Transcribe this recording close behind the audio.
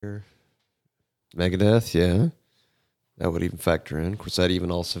Megadeth, yeah. That would even factor in. Of course, that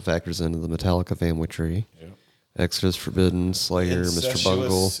even also factors into the Metallica family tree. Yeah. Exodus, Forbidden, Slayer, Mr.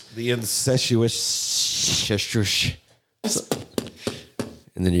 Bungle. The incestuous.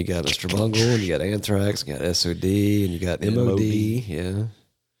 And then you got Mr. Bungle, and you got Anthrax, and you got SOD, and you got MOD. Yeah.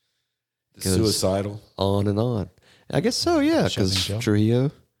 Suicidal. On and on. I guess so, yeah, because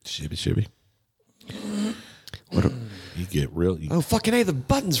Trujillo. Shibby. You get real. Fucking A, the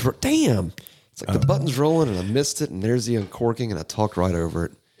buttons. Damn. It's like the button's rolling, and I missed it, and there's the uncorking, and I talked right over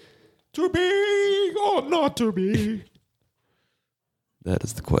it. To be or not to be? That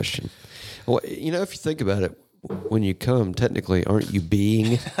is the question. Well, if you think about it, when you come, technically, aren't you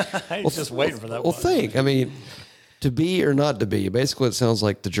being? I was just waiting for that Well, one. think. I mean, to be or not to be. Basically, it sounds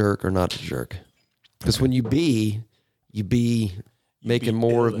like to jerk or not to jerk. Because when you be making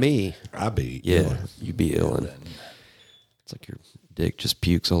more of me. I be. Yeah, Illin. you be illin'. It's like your dick just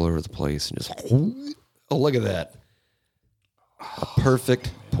pukes all over the place and just. Oh, look at that. A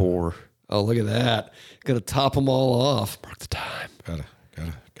perfect pour. Oh, look at that. Gonna top them all off. Mark the time. Gotta.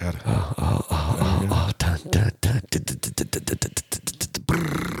 Oh,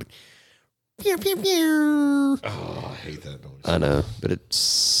 I hate that noise. I know, but it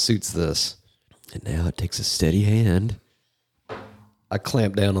suits this. And now it takes a steady hand. I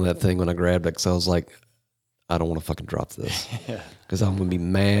clamped down on that thing when I grabbed it because I was like, I don't want to fucking drop this. Because I'm going to be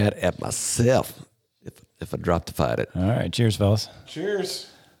mad at myself if I drop to fight it. All right. Cheers, fellas.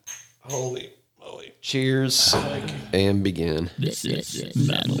 Cheers. Holy moly. Cheers and begin.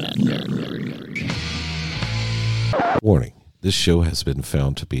 Warning. This show has been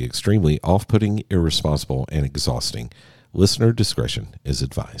found to be extremely off-putting, irresponsible, and exhausting. Listener discretion is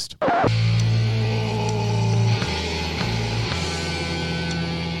advised.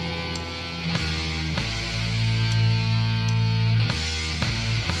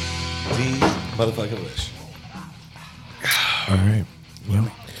 Motherfucking wish. All right.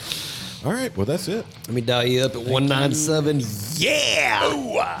 Well. All right. Well, that's it. Let me dial you up at 197.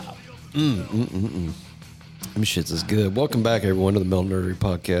 Yeah! Them shits is good. Welcome back, everyone, to the Mel Nerdery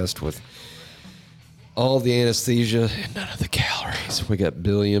Podcast with all the anesthesia and none of the calories. We got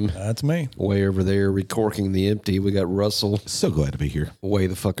Billiam. That's me. Way over there, recorking the empty. We got Russell. So glad to be here. Way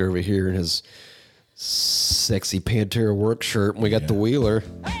the fuck over here in his sexy Pantera work shirt. And we got the Wheeler.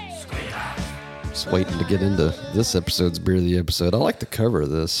 Just waiting to get into this episode's Beer of the Episode. I like the cover of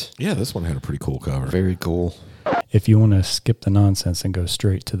this. Yeah, this one had a pretty cool cover. Very cool. If you want to skip the nonsense and go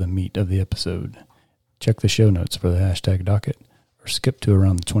straight to the meat of the episode, check the show notes for the hashtag docket or skip to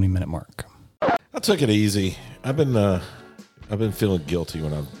around the 20-minute mark. I took it easy. I've been feeling guilty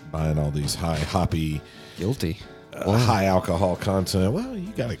when I'm buying all these high hoppy, Guilty. high alcohol content. Well,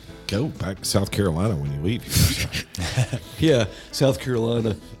 you got to go back to South Carolina when you leave. Yeah, South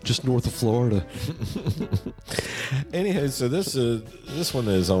Carolina, just north of Florida. Anyhow, so this one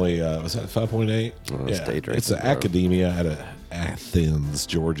is only was that 5.8? Yeah, stayed right it's an there. Academia out of Athens,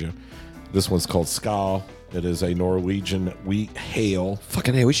 Georgia. This one's called Skal. It is a Norwegian wheat ale.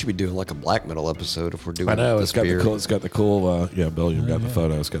 Fucking hey, we should be doing like a black metal episode if we're doing. I know this it's got beer. the cool. It's got the cool. Billiam got the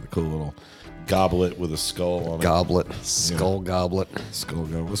photo. It's got the cool little goblet with a skull on it. Goblet, skull goblet. Skull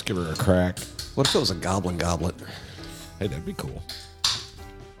goblet. Let's give her a crack. What if it was a goblin goblet? Hey, that'd be cool.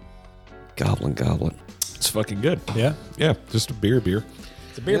 Goblin goblet. It's fucking good. Yeah. Yeah, just a beer.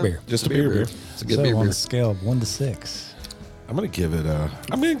 It's a beer. Just a beer. It's a good So beer. on a scale of 1 to 6. I'm gonna give it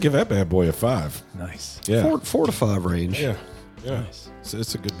I'm gonna give that bad boy a 5. Nice. Yeah. 4 to 5 range. Yeah. Nice. So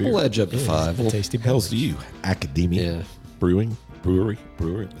it's a good beer. We'll edge up to 5. The tasty Hell's to you, Academia. Yeah. Brewery,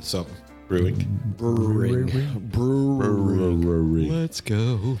 something. Brewing. Brewery. Let's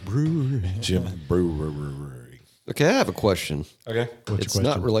go brewery. Jim Brewery. Okay, I have a question. Okay. It's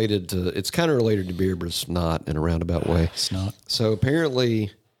not related to. It's kind of related to beer, but it's not in a roundabout way. It's not. So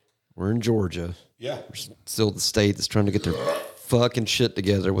apparently, we're in Georgia. Yeah. Still the state that's trying to get their fucking shit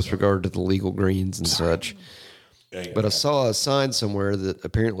together with regard to the legal greens and such. But I saw a sign somewhere that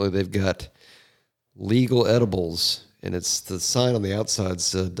apparently they've got legal edibles, and it's the sign on the outside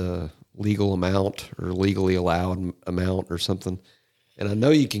said legal amount or legally allowed amount or something. And I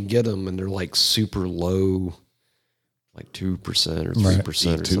know you can get them, and they're like super low, like 2% or 3% or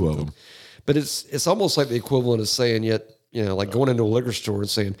something. Two of them. But it's almost like the equivalent of saying like going into a liquor store and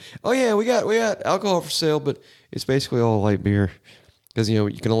saying, "Oh yeah, we got alcohol for sale, but it's basically all light beer because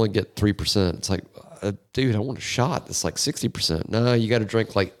you can only get 3%." It's like, dude, I want a shot that's like 60%. No, you got to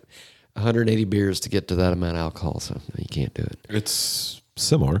drink like 180 beers to get to that amount of alcohol, so no, you can't do it. It's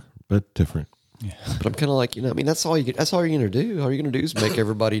similar but different. Yeah. But I'm kind of like, that's all that's all you're gonna do. All you're gonna do is make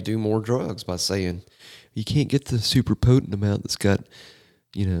everybody do more drugs by saying you can't get the super potent amount that's got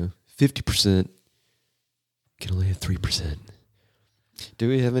 50% can only have 3%. Do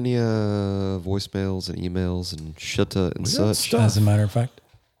we have any voicemails and emails and shit and such? As a matter of fact,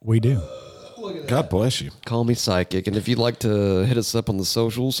 we do. God bless you. Call me psychic. And if you'd like to hit us up on the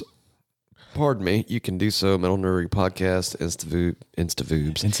socials, pardon me, you can do so. Metal Nerdery Podcast, Insta-Voobs.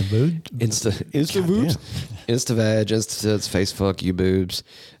 Insta-Vood? Insta-Voobs? Insta-Vag, Insta-Tits, Facefuck, you boobs.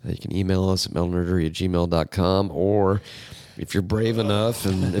 You can email us at metalnerdery@gmail.com, or if you're brave enough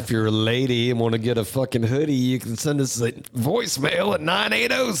and if you're a lady and want to get a fucking hoodie, you can send us a voicemail at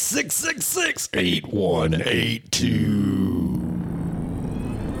 980-666-8182.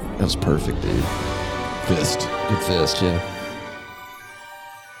 That was perfect, dude. Fist. Good fist, yeah.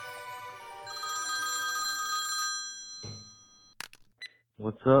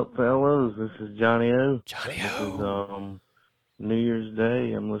 What's up, fellas? This is Johnny O. Johnny This O. is New Year's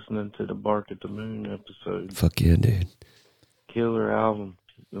Day. I'm listening to the Bark at the Moon episode. Fuck yeah, dude. Killer album.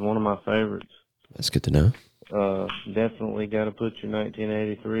 One of my favorites. That's good to know. Definitely got to put your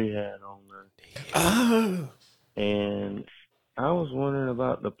 1983 hat on there. Oh. And I was wondering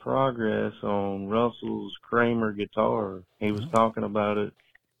about the progress on Russell's Kramer guitar. He was talking about it,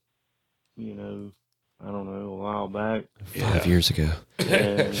 I don't know, a while back. 5 years ago.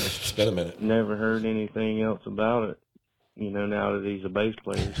 And It's been a minute. never heard anything else about it, now that he's a bass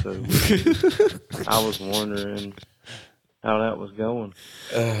player. So I was wondering how that was going.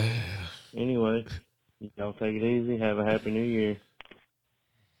 Anyway, y'all take it easy. Have a happy new year.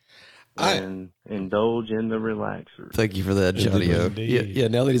 And indulge in the relaxer. Thank you for that, Johnny O. Yeah,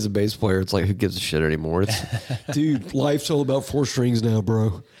 now that he's a bass player, it's like, who gives a shit anymore? It's, dude, life's all about 4 strings now,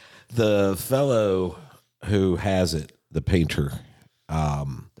 bro. The fellow who has it, the painter,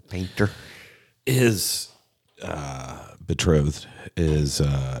 is betrothed, is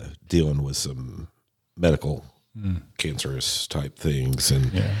dealing with some medical cancerous type things,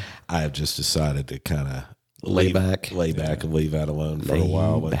 and I have just decided to kind of lay back and leave that alone for a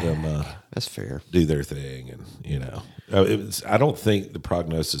while. Let them that's fair. do their thing, and I don't think the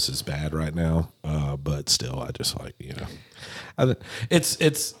prognosis is bad right now, but still, I just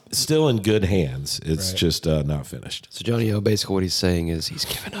it's still in good hands. It's just not finished. So Johnny O, basically what he's saying is he's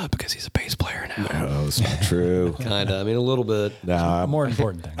given up because he's a bass player now. No, it's not true. Kind of. I mean, a little bit. Nah, More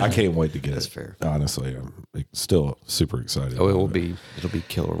important thing. I can't wait to get That's it. fair. Honestly, I'm still super excited. Oh, about it'll be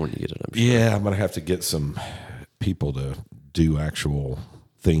killer when you get it, I'm sure. Yeah, I'm gonna have to get some people to do actual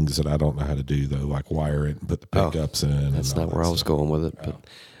things that I don't know how to do though, like wire it and put the pickups in. That's not where I was going with it, but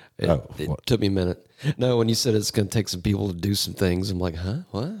it what? took me a minute. No, when you said it's going to take some people to do some things, I'm like, huh?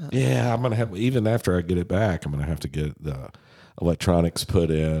 What? Yeah, I'm gonna have, even after I get it back, I'm gonna have to get the electronics put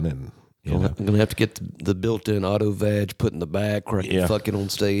in, and I'm going to have to get the built-in auto vag put in the back where I can fucking on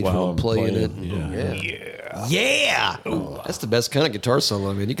stage while I'm playing it. Yeah. That's the best kind of guitar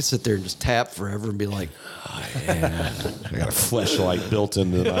solo, man. You can sit there and just tap forever and be like, I got a fleshlight built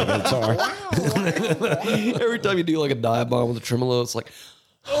into my guitar. every time you do like a dive bomb with a tremolo, it's like,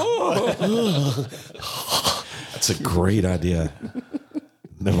 That's a great idea.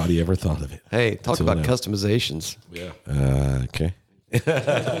 Nobody ever thought of it. hey, talk Until about now. customizations. Yeah. Okay.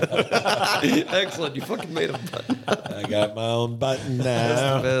 Excellent. You fucking made a button. I got my own button That's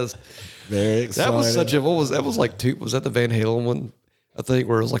now. the best. Very excited. That was such a, what was that? Was like was that the Van Halen one? I think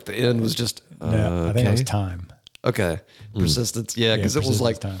where it was like the end was just, No, I think it was time. Okay. Persistence. Yeah, because it was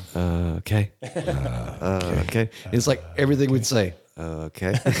like, persistence okay. Okay. It's like everything we'd say,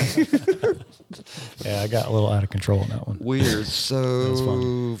 okay. Yeah, I got a little out of control on that one. Weird. So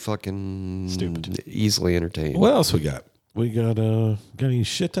fun. fucking Stupid. easily entertained. What else we got? We got any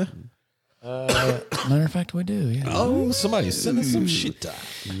shitta? Matter of fact, we do. Yeah. Oh, somebody send us some shitta.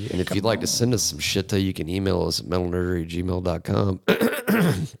 And if you'd like to send us some shit, you can email us at metalnerdery@gmail.com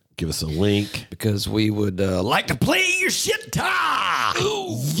Give us a link. because we would like to play your shit.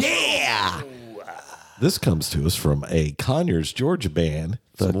 Yeah. This comes to us from a Conyers, Georgia band.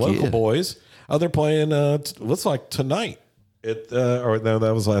 Some Fuck local yeah. boys. Oh, they're playing, looks like tonight. Or no,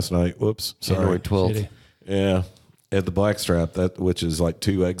 that was last night. Whoops. January Sorry. 12th. Yeah. At the Blackstrap, which is like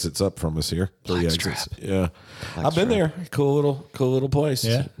 2 exits up from us here. 3 exits. Blackstrap. Yeah. I've been there. Cool little place.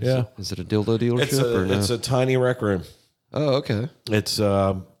 Yeah? Yeah. Is it a dildo dealership or no? It's a tiny rec room. Oh, okay. It's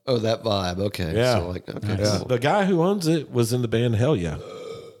Oh, that vibe. Okay. yeah. So like, okay. Yeah. Cool. The guy who owns it was in the band Hell Yeah.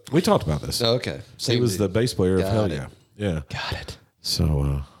 We talked about this. Oh, okay. He Same was the dude. bass player of Got Hell it. Yeah. Yeah. Got it. So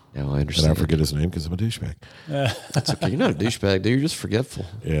Now I and understand. I forget his name because I'm a douchebag. That's okay. You're not a douchebag, dude. You're just forgetful.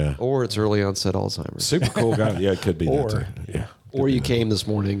 Yeah. Or it's early onset Alzheimer's. Super cool guy. Yeah, it could be Or- that too. Yeah. Or you came this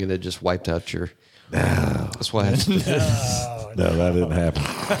morning and it just wiped out your. That's why I had to. No, that didn't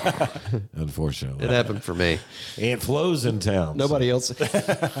happen. Unfortunately. It happened for me. Aunt Flo's in town. Nobody else.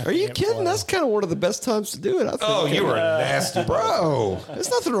 Are you kidding? That's kind of one of the best times to do it. I think. Oh, you were nasty, bro. There's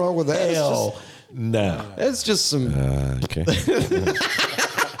nothing wrong with that. Hell, no. It's just some. Okay.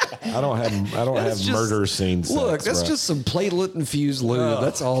 I don't have murder scenes. Look, that's just some platelet infused lube.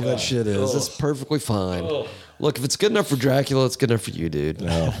 That's all that shit is. It's perfectly fine. Look, if it's good enough for Dracula, it's good enough for you, dude.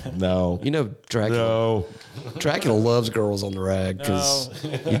 No. You know Dracula. No. Dracula loves girls on the rag because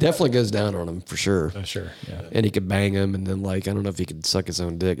he definitely goes down on them for sure. Sure, yeah. And he could bang them, and then I don't know if he could suck his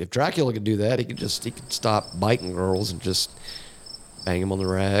own dick. If Dracula could do that, he could stop biting girls and just bang them on the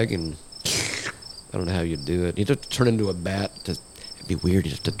rag. And I don't know how you'd do it. You'd have to turn into a bat. It'd be weird.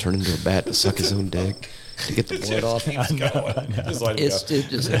 You'd have to turn into a bat to suck his own dick to get the blood off. It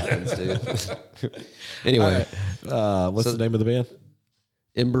just happens, dude. Anyway, what's the name of the band?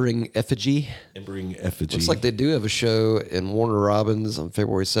 Embering Effigy. Embering Effigy. Looks like they do have a show in Warner Robins on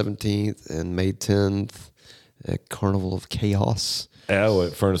February 17th and May 10th at Carnival of Chaos. Oh,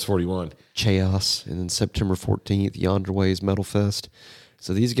 at Furnace 41. Chaos. And then September 14th, Yonder Ways Metal Fest.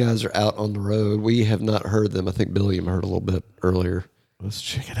 So these guys are out on the road. We have not heard them. I think Billiam heard a little bit earlier. Let's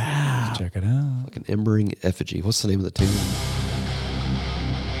check it out. Check it out. Like an Embering Effigy. What's the name of the tune?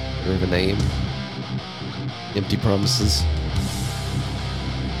 Do they have a name? Empty Promises.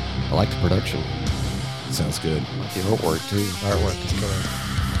 I like the production. Sounds good. I like the artwork, too. Artwork is killer.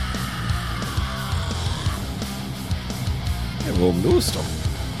 Yeah, a little new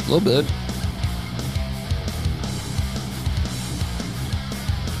stuff. A little bit.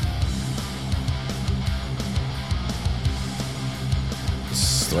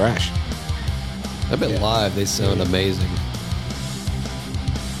 This is Thrash. I bet live they sound amazing.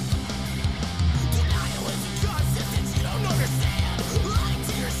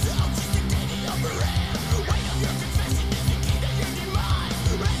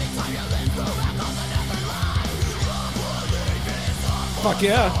 Fuck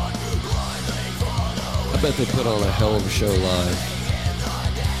yeah. I bet they put on a hell of a show live.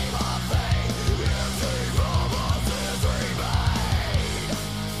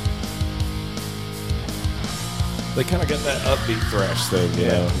 They kind of got that upbeat thrash thing, you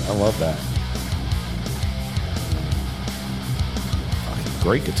know. I love that. Fucking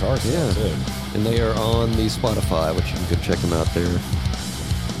great guitar sound, too. And they are on the Spotify, which you can go check them out there.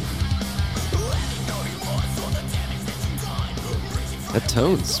 That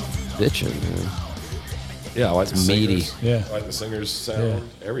tone's bitchin', man. Yeah, I like the meaty. singers. Yeah. I like the singer's sound,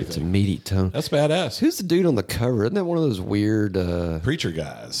 It's a everything. meaty tone. That's badass. Who's the dude on the cover? Isn't that one of those weird Preacher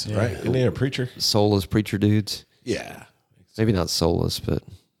guys, right? Isn't he a preacher? soulless preacher dudes? Yeah. Maybe not soulless, but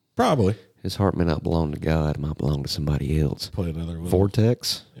Probably. his heart may not belong to God. It might belong to somebody else. Play another one.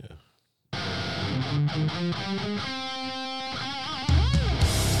 Vortex? Yeah.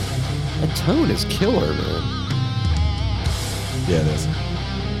 That tone is killer, man. Yeah, it is.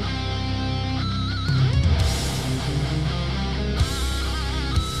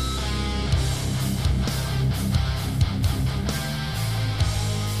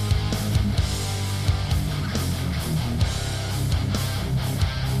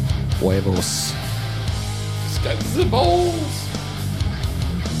 Huevos. It's got the balls.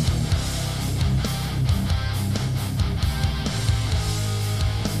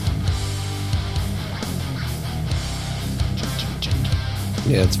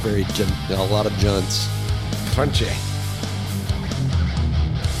 Yeah, it's very a lot of junts. Crunchy.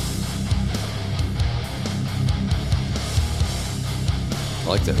 I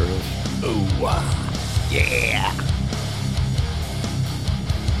like that riff. Ooh, yeah.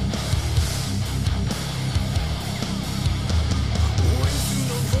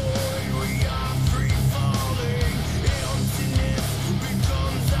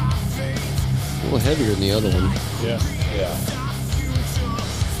 A little heavier than the other one. Yeah. Yeah.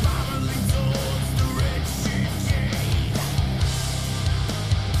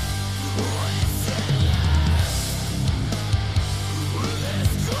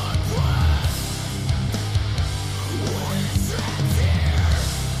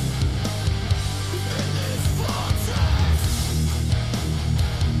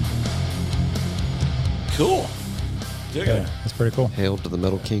 Cool. Yeah, that's pretty cool. Hail to the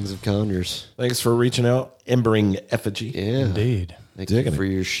Metal Kings of Conyers. Thanks for reaching out. Embering Effigy. Yeah. Indeed. Thank you Digging for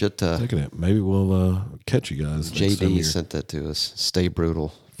it. your shit. Taking it. Maybe we'll catch you guys. next time JD you're- sent that to us. Stay brutal.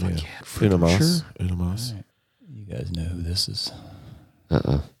 Fuck yeah. Inamas. Inamas. You guys know who this is.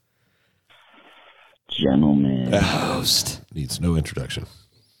 Gentlemen, Host. Needs no introduction.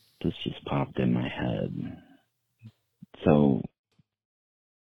 this just popped in my head. So,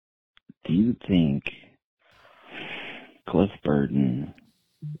 do you think Cliff Burton,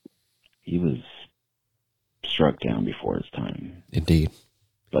 he was struck down before his time. Indeed.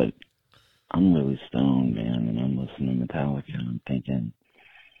 But I'm really stoned, man, and I'm listening to Metallica, and I'm thinking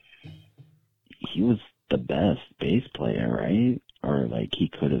he was the best bass player, right? Or like he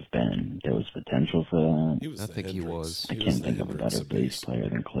could have been. There was potential for that. I think he was. I can't think of a better bass player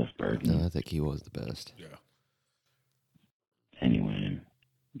than Cliff Burton. No, I think he was the best. Yeah. Anyway,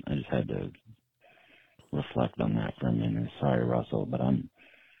 I just had to reflect on that for a minute. Sorry, Russell, but I'm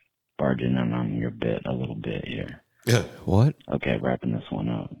barging in on your bit a little bit here. Yeah. What? Okay, wrapping this one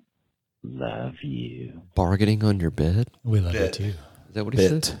up. Love you. Bargaining on your bed? We love it too. Is that what he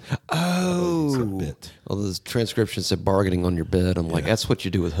said? Oh. Bit. Well, the transcription said bargaining on your bed. I'm like, that's what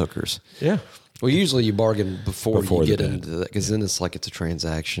you do with hookers. Yeah. Well, usually you bargain before you the get bed. into that, because then it's like it's a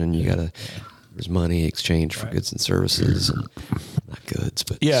transaction. You gotta there's money exchange for goods and services, and not goods,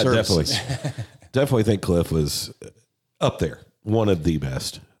 but Yeah, services. definitely. Definitely think Cliff was up there. One of the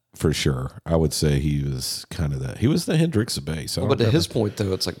best, for sure. I would say he was kind of he was the Hendrix of bass. But to his point,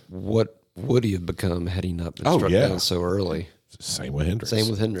 though, it's like, what would he have become had he not been struck down so early? Same with Hendrix. Same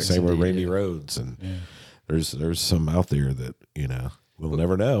with Hendrix, Same with indeed, Randy yeah. Rhoads. And there's some out there that, we'll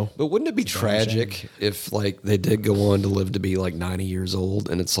never know. But wouldn't it be tragic if, like, they did go on to live to be like 90 years old,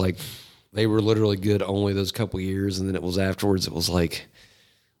 and it's like they were literally good only those couple years, and then it was afterwards, it was like,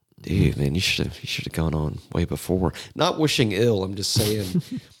 dude, man, you should have gone on way before. Not wishing ill, I'm just saying,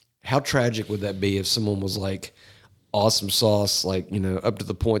 how tragic would that be if someone was like awesome sauce, like, up to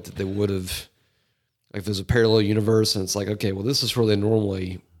the point that they would have, like, there's a parallel universe, and it's like, okay, well, this is where they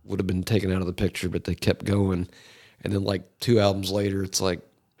normally would have been taken out of the picture, but they kept going, and then like 2 albums later, it's like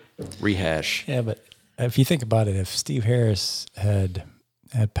rehash. Yeah, but if you think about it, if Steve Harris had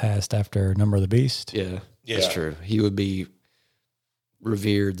passed after Number of the Beast, Yeah, that's true. He would be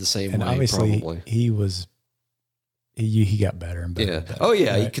revered the same and way, obviously probably. he got better and better. Yeah. and better, Oh,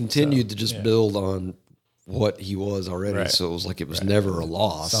 yeah. He right? continued So, to just yeah. build on what he was already. Right. So it was like it was never a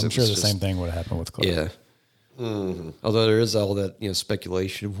loss. So I'm It sure was the just- same thing would have happened with Cliff. Yeah. Although there is all that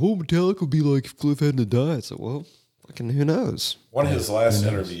speculation of, well, Metallica would be like if Cliff hadn't died. So, well, fucking who knows? One of his last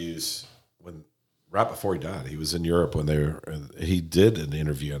interviews, right before he died, he was in Europe when he did an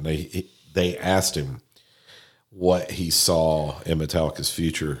interview, and they asked him what he saw in Metallica's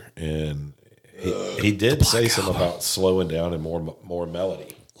future, and he did say something about slowing down and more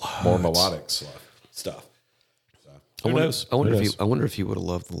melody, more melodic stuff. So, who knows? I wonder if he would have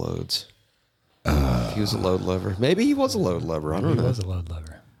loved the loads. If he was a load lover. Maybe he was a load lover. I don't know. He was a load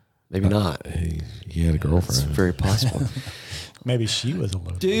lover. Maybe not. He had a It's girlfriend. very possible. Maybe she was a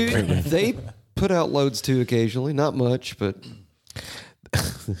load Dude, lover. they put out loads too occasionally. Not much, but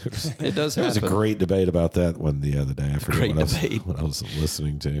it does There was a happen. great debate about that one the other day. I forget Great what I was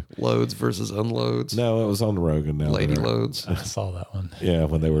listening to. Loads versus unloads. No, it was on Rogan. Now Lady that I- loads. I saw that one. Yeah,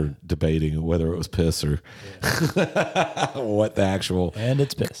 when they were debating whether it was piss or what the actual And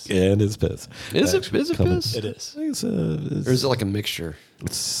it's piss. and it's piss. Is it piss? It is. It's, Or is it like a mixture?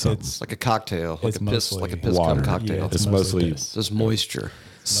 it's something. It's like a cocktail. Like It's a piss, mostly like a piss water. cum cocktail. Yeah, It's mostly piss. Just moisture.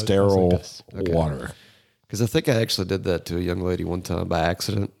 sterile piss. water. Because I think I actually did that to a young lady one time by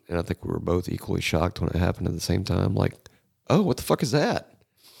accident, and I think we were both equally shocked when it happened at the same time. Like, oh, what the fuck is that?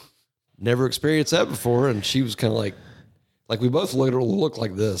 Never experienced that before, and she was kind of like we both looked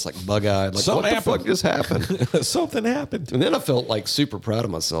like this, like bug-eyed, like Something what the fuck just happened? Something happened. And then I felt like super proud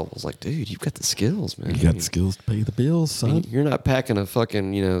of myself. I was like, dude, you've got the skills, man. You got the skills to pay the bills, I mean, son. you're not packing a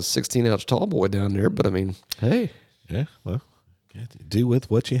fucking 16-ounce tall boy down there, but I mean, hey, Yeah, well, do with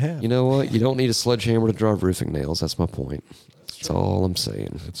what you have. you know what? You don't need a sledgehammer to drive roofing nails. That's my point. That's all I'm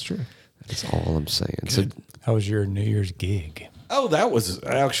saying. That's true. That's all I'm saying. So, How was your New Year's gig? Oh, that was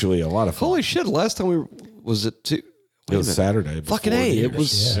actually a lot of fun. holy shit! Last time was it two? It was Saturday. before Fucking New A. It Year's.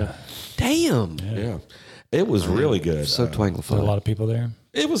 was. Yeah. Damn. Yeah. It was really good. So Were there a twanglified. lot of people there?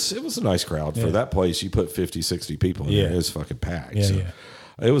 It was a nice crowd for that place. You put 50, 60 people in there. Yeah. It was fucking packed. Yeah, so yeah.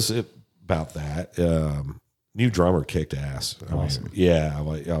 It was about that. New drummer kicked ass. Awesome. I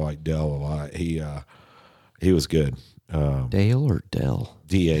like Dell a lot. He was good. Dale or Dell?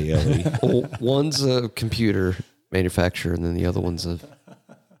 DALE. Well, one's a computer manufacturer, and then the other one's a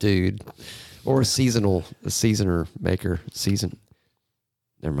dude or a seasoner maker.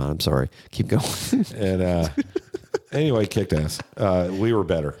 Never mind. I'm sorry. Keep going. And anyway, kicked ass. We were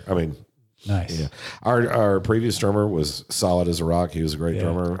better. I mean, Nice. yeah. Our previous drummer was solid as a rock. He was a great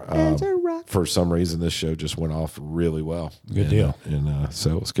drummer. For some reason, this show just went off really well. Good deal. And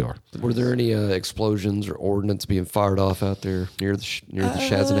so it was killer. Were there any explosions or ordnance being fired off out there near the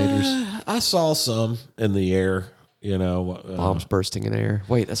Shazzinators? I saw some in the air. Bombs bursting in air.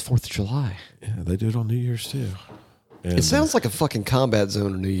 Wait, that's 4th of July. Yeah, they do it on New Year's too. And, It sounds like a fucking combat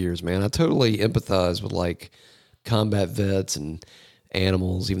zone in New Year's, man. I totally empathize with like combat vets and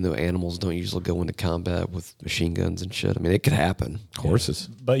animals, even though animals don't usually go into combat with machine guns and shit. I mean, it could happen. horses.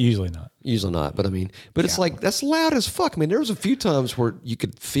 But usually not. Usually not, but I mean, but it's like that's loud as fuck. I mean, there was a few times where you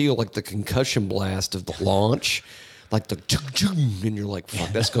could feel like the concussion blast of the launch, like the and you're like, fuck,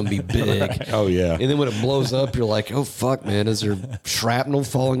 that's gonna be big. Oh yeah. And then when it blows up, you're like, oh fuck, man, is there shrapnel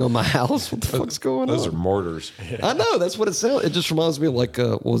falling on my house? What the fuck's going Those are on? mortars. I know that's what it sounds. It just reminds me of like,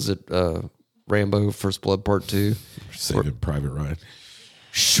 what was it, Rambo: First Blood Part 2? Saving Private Ryan.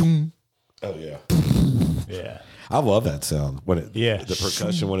 Shoom. Oh yeah. Yeah. I love that sound when it. Yeah. The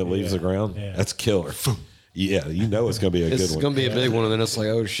percussion when it leaves the ground. Yeah. That's killer. Yeah, you know it's gonna be a It's good one. going to be a big one, and then it's like,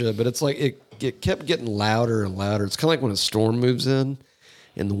 oh shit. But it's like it kept getting louder and louder. It's kind of like when a storm moves in,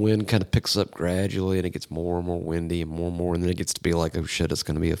 and the wind kind of picks up gradually, and it gets more and more windy and more, and then it gets to be like, oh shit, it's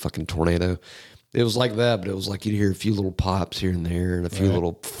going to be a fucking tornado. It was like that, but it was like you'd hear a few little pops here and there, and a few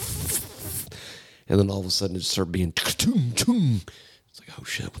little, and then all of a sudden it just started being. It's like, oh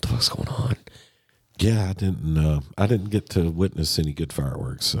shit, what the fuck's going on? Yeah, I didn't get to witness any good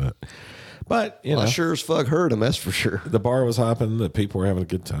fireworks, but you know, I sure as fuck heard them. That's for sure. the bar was hopping. The people were having a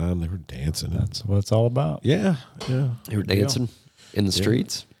good time. They were dancing. That's what it's all about. Yeah. They were dancing in the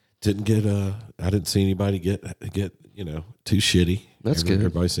streets. Didn't get. I didn't see anybody get too shitty. That's good.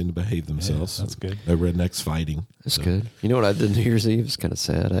 Everybody seemed to behave themselves. that's good. No rednecks fighting. That's good. You know what I did New Year's Eve? It's kind of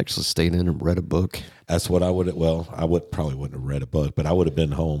sad. I actually stayed in and read a book. That's what I would. Well, I probably wouldn't have read a book, but I would have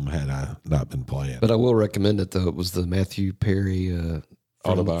been home had I not been playing. But I will recommend it, though. It was the Matthew Perry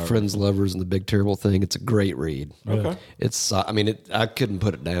Autobiography. Friends, Lovers, and the Big Terrible Thing. It's a great read. Okay. It's, I mean, I couldn't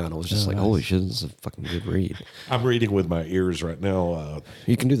put it down. I was just like, holy shit, this is a fucking good read. I'm reading with my ears right now.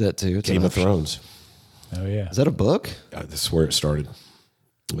 You can do that, too. It's Game an of option. Thrones. Oh yeah. Is that a book? This is where it started.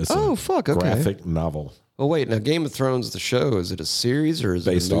 It's Oh, a fuck, okay. graphic novel Well, wait. Now, Game of Thrones, the show, is it a series or is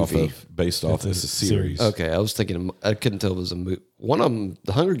based it a off movie? of it's a series. Okay, I was thinking, I couldn't tell if it was a movie. One of them,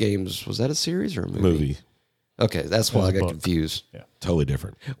 The Hunger Games, was that a series or a movie. Okay, that's why I got book. confused. Totally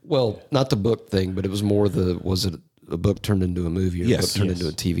different. Well, not the book thing, but it was more was it a book turned into a movie or Yes. a book turned Yes.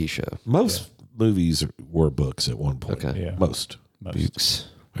 into a TV show? Most movies were books at one point. Okay. Yeah. Most. Books.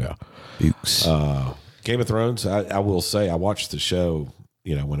 Yeah. Books. Game of Thrones, I will say I watched the show,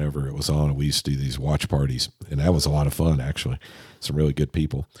 whenever it was on. We used to do these watch parties, and that was a lot of fun, actually. Some really good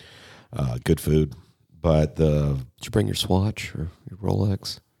people, good food. But Did you bring your Swatch or your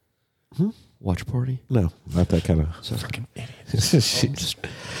Rolex? Watch party? no, not that kind of. Fucking idiot. Just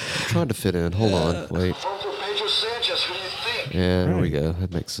trying to fit in. Hold on. Wait. Pedro Sanchez, who do you think? Yeah, there we go.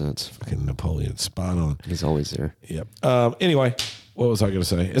 That makes sense. Fucking Napoleon, spot on. He's always there. Yep. Anyway, what was I going to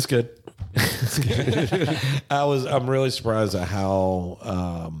say? It's good. I'm really surprised at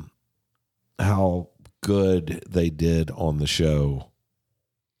how good they did on the show,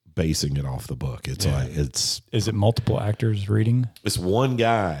 basing it off the book. It's Is it multiple actors reading? it's one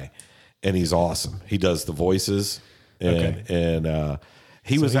guy, and he's awesome. He does the voices, and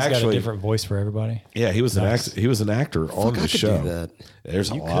he So was he's got actually a different voice for everybody. yeah he was Nice. an actor on Fuck, the I could show. do that.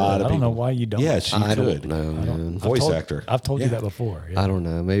 There's a You could. lot of I don't know people. why you don't. Yeah, she I could. don't know, man. Voice actor. I've told you Yeah. that before. Yeah. I don't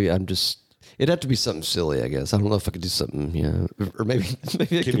know. Maybe I'm just. It'd have to be something silly, I guess. I don't know if I could do something, or maybe it Can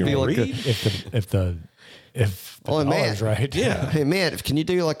could you be like read? If the Oh, man. dollar's right. Yeah. Hey, man, can you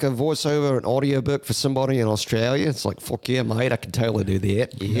do like a voiceover, an audiobook for somebody in Australia? It's like, fuck yeah, mate, I can totally do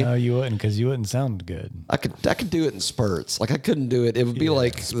that. Yeah. No, you wouldn't, because you wouldn't sound good. I could do it in spurts. Like I couldn't do it. It would be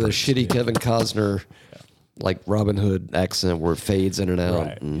like the shitty Kevin Costner, like Robin Hood accent where it fades in and out.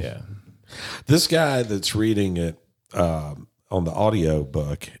 Right. And Yeah. This guy that's reading it on the audio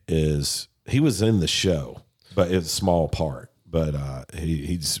book he was in the show, but it's a small part. But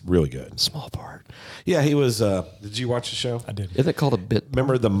he's really good. small part. Yeah, he was. Did you watch the show? I did. Isn't it called a bit?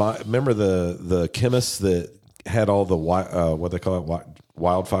 Remember the chemist that had all the what they call it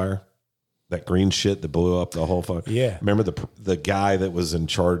wildfire, that green shit that blew up the whole fuck. Yeah. Remember the guy that was in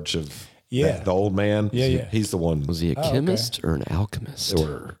charge of the old man. Yeah. He's the one. Was he a chemist or an alchemist?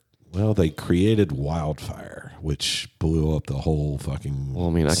 They created wildfire, which blew up the whole fucking. Well, I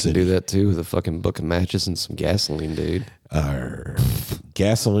mean, I can city. do that too with a fucking book of matches and some gasoline, dude.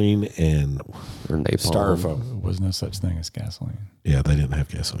 Gasoline and Or napalm. styrofoam. There was no such thing as gasoline. Yeah, they didn't have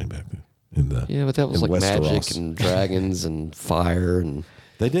gasoline back then. Yeah, but that was in like Westeros. magic and dragons and fire and.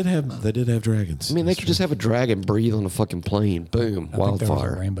 They did have dragons. I mean, they could just have a dragon breathe on a fucking plane. Boom, I think there was a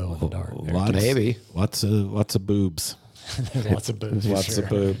wildfire. rainbow in the dark. there. lots of boobs. There's lots of boobs. for Lots sure. of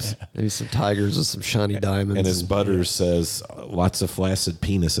boobs. Maybe some tigers with some shiny diamonds. And his butter says lots of flaccid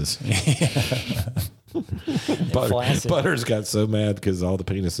penises. Butters got so mad because all the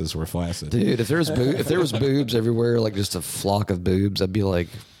penises were flaccid. Dude, if there was boobs everywhere, like just a flock of boobs, I'd be like,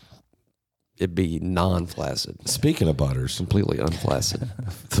 it'd be non-flaccid. Speaking of Butters, Completely unflaccid.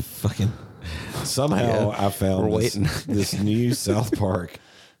 the fucking somehow I found this new South Park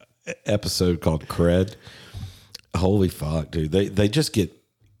episode called Cred. Holy fuck, dude! They just get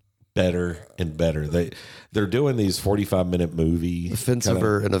better and better. They're doing these 45-minute movie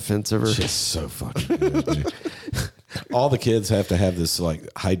Offensiver and offensiver. Just so fucking good, dude. All the kids have to have this like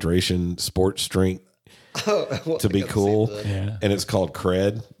hydration sports drink to be cool. Yeah. And it's called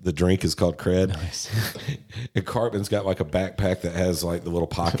Cred. The drink is called Cred. Nice. And Cartman's got like a backpack that has like the little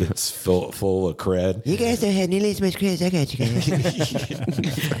pockets full of Cred. You guys don't have nearly as much credit as I got, you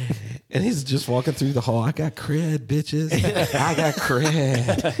guys. And he's just walking through the hall. I got cred, bitches. I got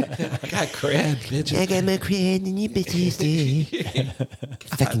cred. I got cred, bitches. I got more cred than you bitches do.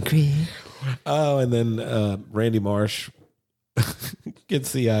 Fucking cred. Oh, and then Randy Marsh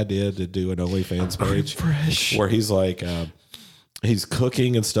gets the idea to do an OnlyFans page where he's like, he's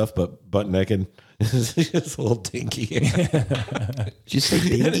cooking and stuff, but butt naked. It's a little dinky. Did you say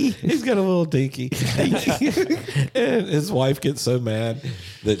dinky? He's got a little dinky. And his wife gets so mad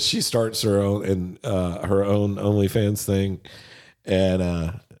that she starts her own OnlyFans thing,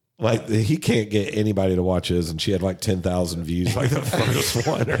 and like he can't get anybody to watch his, and she had like 10,000 views, like the first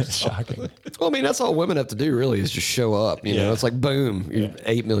one. That's shocking. Well, I mean, that's all women have to do, really, is just show up. You know, it's like boom, you're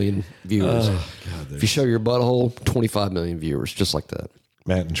 8 million viewers. If you show your butthole, 25 million viewers, just like that.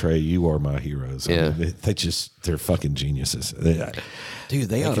 Matt and Trey, you are my heroes. I Yeah. mean, they're fucking geniuses. Dude,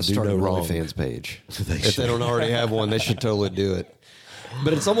 they ought to can do start no an wrong. OnlyFans page. They If they don't already have one, they should totally do it.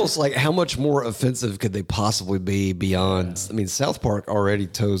 But it's almost like, how much more offensive could they possibly be beyond? I mean, South Park already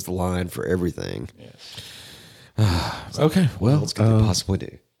toes the line for everything. Okay, well, What else could they possibly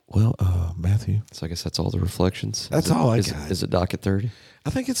do? Matthew, So I guess that's all the reflections. That's Is it- all I is got. Is it docket 30? I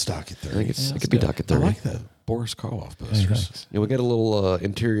think it's docket 30. I think it could be docket I 30. like that Boris Karloff Hey, posters. thanks. Yeah, we got a little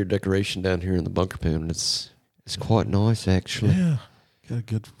interior decoration down here in the bunker pen. It's quite nice, actually. Yeah, got a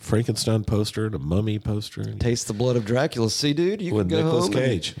good Frankenstein poster and a mummy poster. And Taste the blood of Dracula. See, dude, you with can go Nicolas home.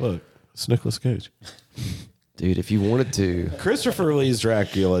 Cage. Look, it's Nicolas Cage. Dude, if you wanted to. Christopher Lee's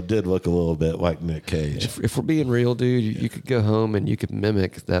Dracula did look a little bit like Nick Cage. If we're being real, dude, you could go home and you could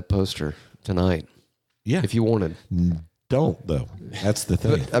mimic that poster tonight Yeah, if you wanted. don't though. That's the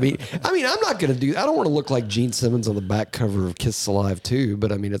thing. I mean, I'm not gonna do. I don't want to look like Gene Simmons on the back cover of Kiss Alive 2,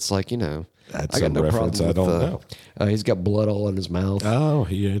 but I mean, it's like, you know, That's I got a no reference problem I with, don't know. He's got blood all in his mouth, Oh,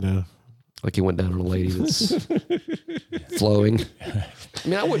 he ain't like he went down on a lady that's flowing. I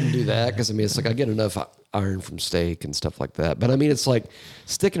mean, I wouldn't do that because I mean, it's like I get enough iron from steak and stuff like that. But I mean, it's like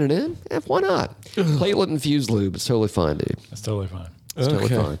sticking it in. Why not? Platelet infused lube. It's totally fine, dude. That's totally fine. It's totally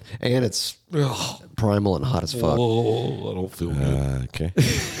Okay. fine, and it's primal and hot as fuck. Oh, I don't feel good. Okay.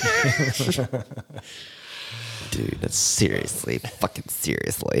 Dude, that's seriously, fucking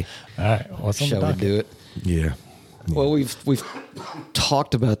seriously. All right. What's on the Shall we docket? do it? Yeah. Well, we've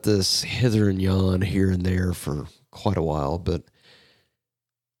talked about this hither and yon here and there for quite a while,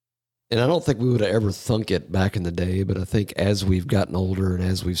 and I don't think we would have ever thunk it back in the day, but I think as we've gotten older and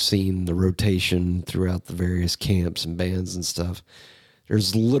as we've seen the rotation throughout the various camps and bands and stuff,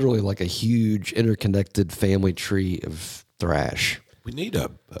 there's literally like a huge interconnected family tree of thrash, We need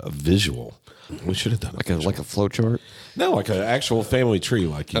a visual. We should have done like a flow chart. no, like an actual family tree,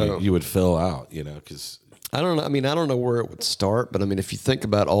 like you would fill out, you know, because I don't know. I mean, I don't know where it would start, but I mean, if you think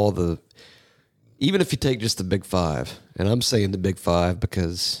about even if you take just the big five, and I'm saying the big five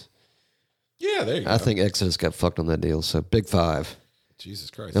because yeah, there you I go. think Exodus got fucked on that deal. So big five. Jesus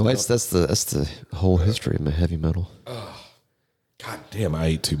Christ. No, that's the whole history of my heavy metal, God damn, I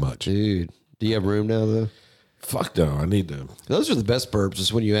ate too much. dude. Do you have room now though? Fuck no, I need to. Those are the best burps.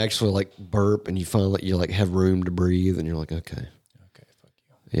 Is when you actually like burp and you find like you like have room to breathe, and you're like, okay, Okay.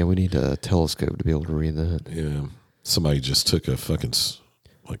 Fuck you. yeah, we need a telescope to be able to read that. Yeah, somebody just took a fucking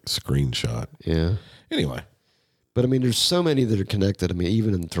like screenshot. Yeah, Anyway, but I mean, there's so many that are connected. I mean,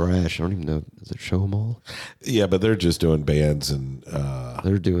 even in thrash, I don't even know. Does it show them all? yeah, but they're just doing bands and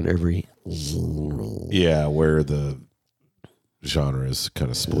They're doing every. yeah, where the genre is kind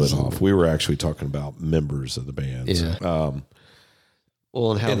of split off. We were actually talking about members of the bands. Yeah.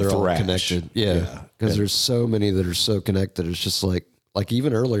 Well, and how And they're all thrash. connected. Yeah. Yeah. Because there's so many that are so connected. It's just like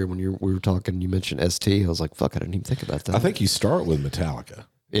even earlier when we were talking, you mentioned ST. I was like, fuck, I didn't even think about that. I think you start with Metallica.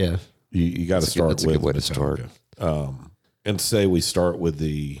 Yeah. You got to That's a good- start that's a with good way to Metallica. start. And say we start with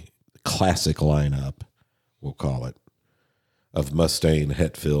the classic lineup, we'll call it, of Mustaine,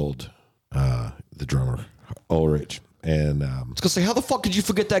 Hetfield, the drummer, Ulrich, And It's gonna say, how the fuck could you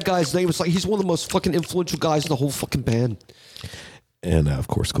forget that guy's name? It's like he's one of the most fucking influential guys in the whole fucking band. and of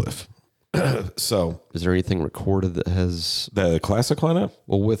course Cliff. So Is there anything recorded that has the classic lineup,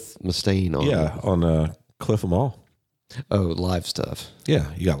 with Mustaine on? yeah, it? on Cliff 'em all. Oh, live stuff. Yeah,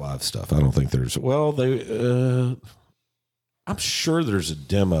 you got live stuff. I don't think there's. Well, I'm sure there's a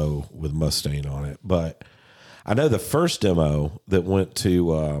demo with Mustaine on it, but I know the first demo that went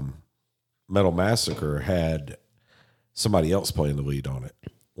to Metal Massacre had somebody else playing the lead on it.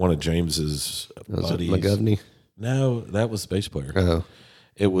 One of James's Was it buddies. McGovney? No, that was the bass player. Oh,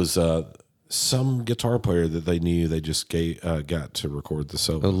 It was some guitar player that they knew. They just got to record the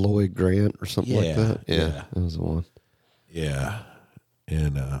solo. Lloyd Grant or something like Yeah, that. Yeah, yeah. that was the one. Yeah,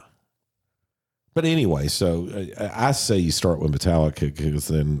 and but anyway, so I say you start with Metallica because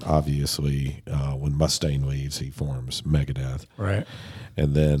then obviously when Mustaine leaves, he forms Megadeth, Right.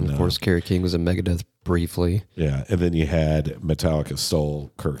 and then Of course, Kerry King was in Megadeth briefly. yeah, and then you had Metallica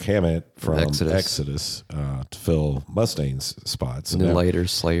stole Kirk Hammett from Exodus to fill Mustaine's spots, And then now later,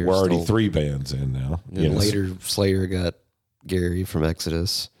 Slayer. we're already stole- 3 bands in now. And then later, Slayer got Gary from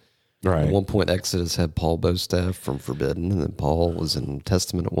Exodus. right? At one point, Exodus had Paul Bostaff from Forbidden, and then Paul was in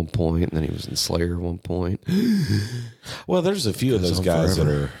Testament at one point, and then he was in Slayer at one point. Well, there's a few of Goes those on guys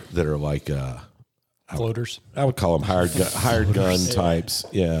forever. that are like Floaters. I would call them hired gun types.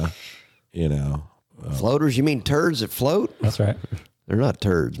 Yeah, you know. Floaters? You mean turds that float? That's right. They're not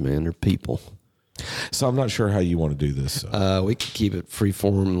turds, man. They're people. So I'm not sure how you want to do this. We could keep it free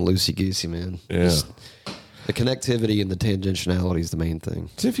form and loosey goosey, man. Yeah. Just the connectivity and the tangentiality is the main thing.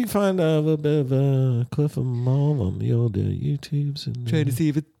 So if you find a little bit of Cliff 'em all on the old YouTubes and see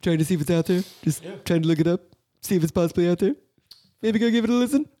if it's out there. Just trying to look it up. See if it's possibly out there. Maybe go give it a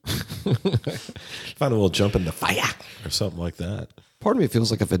listen. find a little jump in the fire or something like that. Part of me feels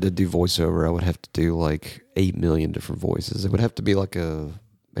like if I did do voiceover, I would have to do like 8 million different voices. It would have to be like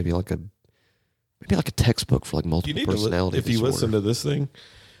maybe like a textbook for like multiple personality if you disorder. listen to this thing,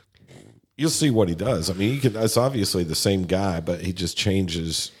 you'll see what he does. I mean, it's obviously the same guy, but he just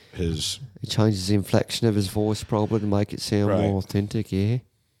changes his. He changes the inflection of his voice probably to make it sound Right. more authentic. Yeah.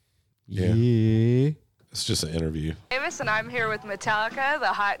 Yeah. It's just an interview. Davis, and I'm here with Metallica, the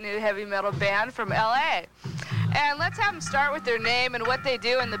hot new heavy metal band from LA. And let's have them start with their name and what they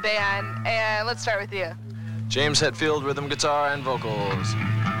do in the band. And let's start with you. James Hetfield, rhythm guitar and vocals.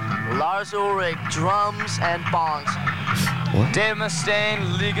 Lars Ulrich, drums and bongs. Dave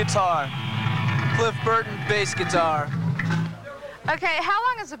Mustaine, lead guitar. Cliff Burton, bass guitar. Okay, how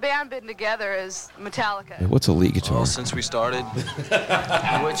long has the band been together as Metallica? Hey, what's a lead guitar? Well, since we started.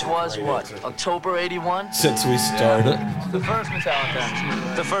 Which was what? October 81? Since we started. The first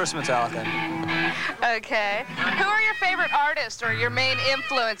Metallica. The first Metallica. Okay. Who are your favorite artists or your main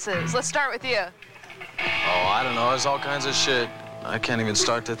influences? Let's start with you. Oh, I don't know. There's all kinds of shit. I can't even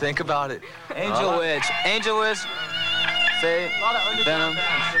start to think about it. Angel Witch, Faye, Venom,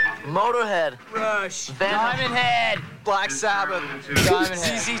 Motorhead. Rush, Venom. Diamond Head, Black Sabbath, Diamond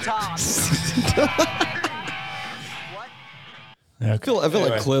Head. ZZ Top. Yeah, I feel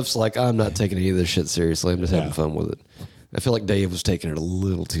like Cliff's like, I'm not taking any of this shit seriously. I'm just having fun with it. I feel like Dave was taking it a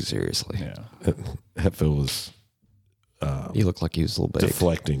little too seriously. yeah. Hetfield was He looked like he was a little baked.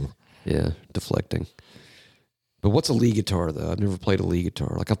 deflecting. Yeah, deflecting. But what's a lead guitar, though? I've never played a lead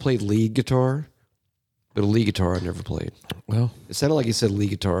guitar. Like, I played lead guitar, but a lead guitar I've never played. Well, It sounded like he said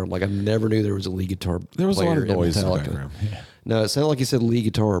lead guitar. I'm like, I never knew there was a lead guitar there was a lot player of noise in the Metallica. background. No, it sounded like he said lead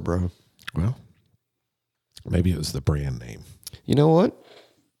guitar, bro. Well, maybe it was the brand name. You know what?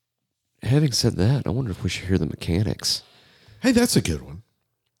 Having said that, I wonder if we should hear the Mechanics Hey, that's a good one.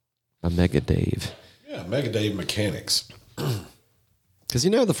 by Mega Dave. Yeah, Mega Dave Mechanics. Because,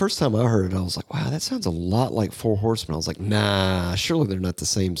 the first time I heard it, I was like, wow, that sounds a lot like Four Horsemen. I was like, nah, surely they're not the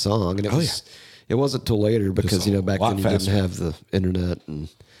same song. And it wasn't till later because, Just a back lot then you faster. didn't have the internet and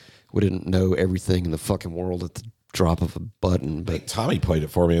we didn't know everything in the fucking world at the drop of a button. But Tommy played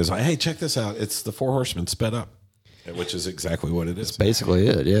it for me. He was like, hey, check this out. It's the Four Horsemen sped up, which is exactly what it is. basically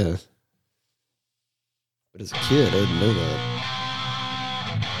it, yeah. But as a kid, I didn't know that.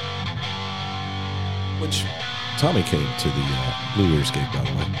 Which Tommy came to the New Year's gig, by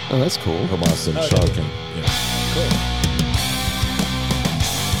the way. Oh, that's cool. Hamas and Sean came. Yeah.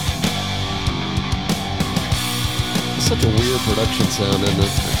 It's such a weird production sound, isn't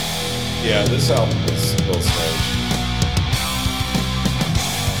it? Yeah, this album is a little strange.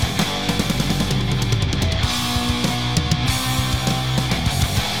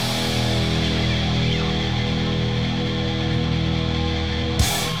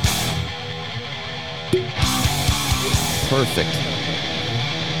 Perfect.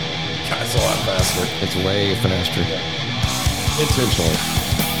 God, It's a lot faster. It's way faster. Intentionally.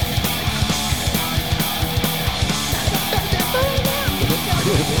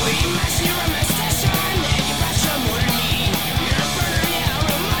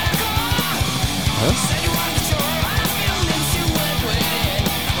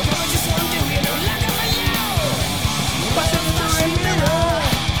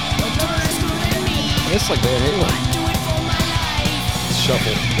 It's like Van Halen.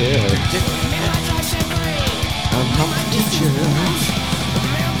 Shuffle. Yeah. I'm not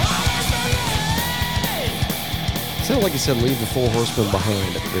sounded like he said leave the four horsemen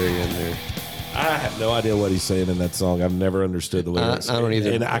behind at the very end there. I have no idea what he's saying in that song. I've never understood the lyrics. I don't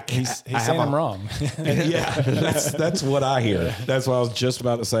either. And I can't, He's saying I'm wrong. yeah, that's what I hear. That's what I was just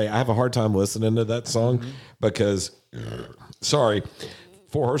about to say. I have a hard time listening to that song because, sorry,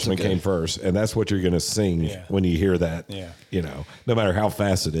 Four Horsemen came first, and that's what you're going to sing when you hear that. Yeah. You know, no matter how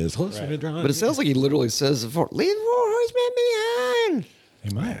fast it is. But it sounds like he literally says, leave the four horsemen behind. He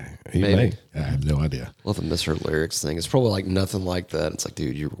might. He Maybe. may. I have no idea. Love the misheard lyrics thing. It's probably like nothing like that. It's like,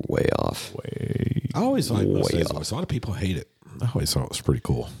 dude, you're way off. I always like most of his voice. A lot of people hate it. I always thought it was pretty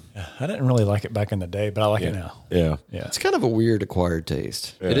cool. I didn't really like it back in the day, but I like it now. Yeah. Yeah. It's kind of a weird acquired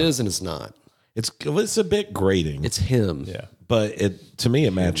taste. Yeah. It is and it's not. It's a bit grating. It's him. Yeah. But to me,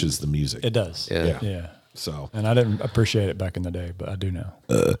 it matches the music. It does. Yeah. Yeah. So. And I didn't appreciate it back in the day, but I do now.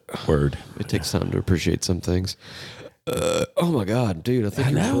 Word. It takes time to appreciate some things. Oh my God, dude! I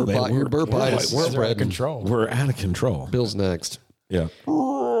think your burp itis We're is out of control. We're out of control. Bill's next. Yeah.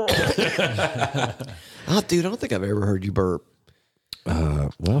 Oh, dude, I don't think I've ever heard you burp.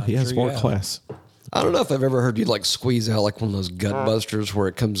 Well, he has more class. I don't know if I've ever heard you like squeeze out like one of those gut busters where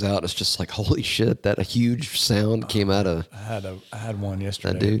it comes out. It's just like, holy shit, that a huge sound came out of. I had one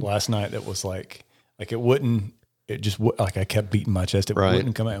yesterday, dude. last night that was like it wouldn't. It just like I kept beating my chest. It Right.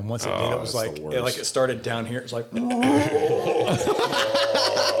 wouldn't come out, and once it did, it was like it started down here. It's like, it's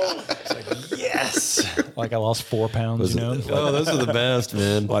like yes, like I lost 4 pounds. You know, Oh, those are the best,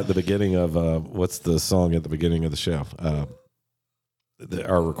 man. Like the beginning of what's the song at the beginning of the show?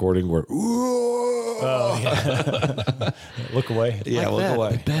 Our recording where oh, yeah. Look away. yeah, Like look that, away.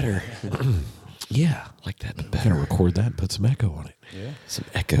 but better. Yeah, Like that, but better better. record that and put some echo on it. Yeah. Some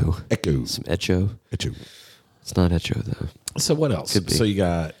echo. Echo. Some echo. Echo. It's not echo though. So what else? Could be. So you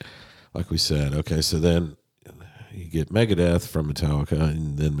got, like we said, okay. So then you get Megadeth from Metallica,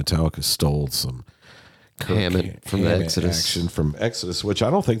 and then Metallica stole some Hammett from the Hammett Exodus. action from Exodus, which I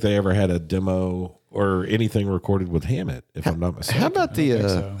don't think they ever had a demo or anything recorded with Hammett, if I'm not mistaken. How about the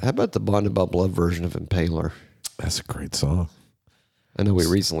so. how about the Bonded by Blood version of Impaler? That's a great song. I know we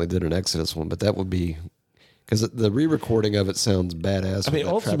recently did an Exodus one, but that would be because the re-recording of it sounds badass. I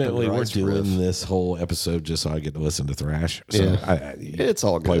mean, with that Trapped ultimately, Under we're Ice doing riff. this whole episode just so I get to listen to Thrash. So Yeah. It's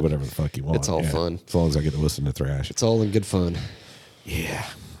all play good. whatever the fuck you want. It's all fun. As long as I get to listen to Thrash. It's all in good fun. Yeah.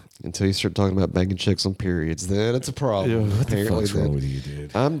 Until you start talking about banging chicks on periods, then it's a problem. What the Apparently, fuck's wrong then. with you,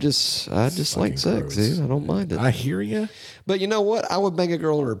 dude? I just like sex, gross. dude. I don't mind it. I hear you. But you know what? I would bang a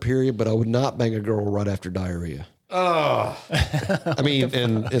girl on her period, but I would not bang a girl right after diarrhea. Oh, I mean,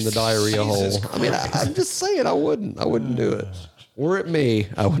 in the diarrhea hole. I mean, I'm just saying, I wouldn't do it. Were it me,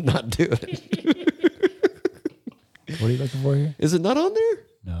 I would not do it. What are you looking for here? Is it not on there?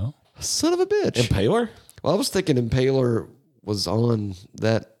 No. Son of a bitch. Impaler? Well, I was thinking Impaler was on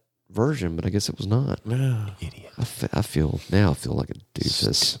that version, but I guess it was not. No. Idiot. I feel like a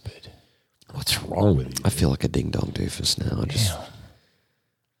doofus. Stupid. What's wrong with you? I feel like a ding dong doofus now.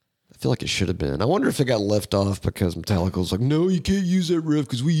 I feel like it should have been. I wonder if it got left off because Metallica was like, no, you can't use that riff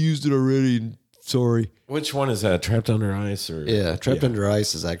because we used it already. And sorry. Which one is that? Trapped Under Ice? Or Yeah, Trapped Under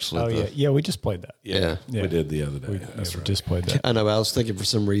Ice is actually Oh yeah, we just played that. Yeah. We did the other day. That's right. Just played that. I know. I was thinking for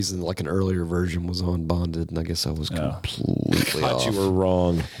some reason like an earlier version was on Bonded, and I guess I was completely Thought off. you were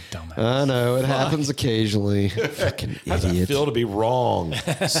wrong. Dumbass. I know it happens occasionally. Fucking How's that idiot. feel to be wrong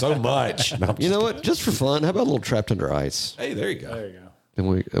so much? No, I'm You just know what? Just for fun, how about a little Trapped Under Ice? kidding. Hey, there you go. There you go.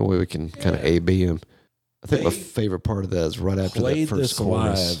 And that way we can kind of A/B them. I think my favorite part of that is right after that Played first this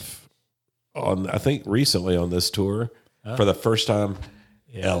chorus. live on, I think, recently on this tour for the first time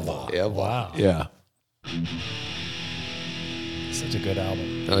ever. Yeah, Wow. Yeah. Such a good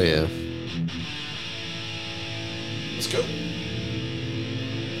album. Oh yeah. Let's go.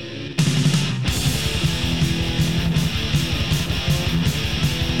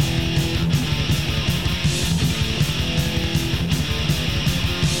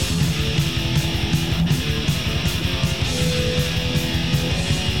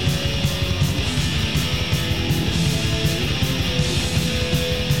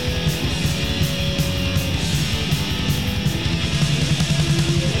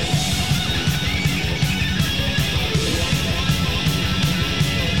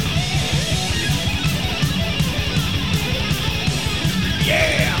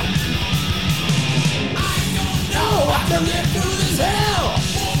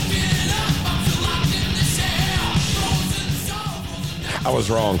 was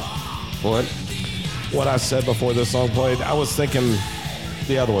wrong. What? What I said before this song played, I was thinking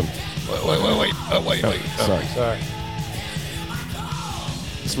the other one. Wait. Oh, wait. Sorry.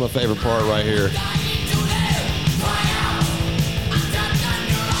 This is my favorite part right here.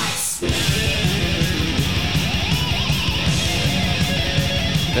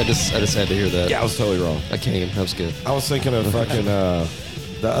 I just had to hear that. Yeah, I was totally wrong. I came. That was good. I was thinking of fucking the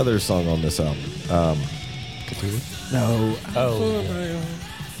other song on this album. No.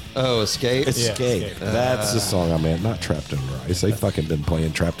 Oh, Escape? Escape. That's the song I meant, not Trapped Under Ice. They fucking been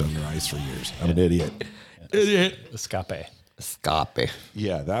playing Trapped Under Ice for years. I'm an idiot. Escape.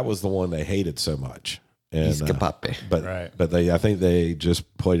 Yeah, that was the one they hated so much. And, Escape. But I think they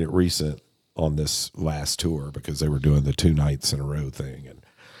just played it recent on this last tour because they were doing the 2 nights in a row thing and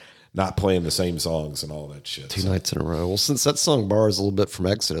not playing the same songs and all that shit. 2 nights in a row. Well, since that song borrows a little bit from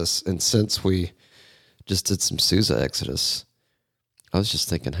Exodus, and since we just did some Sousa Exodus, I was just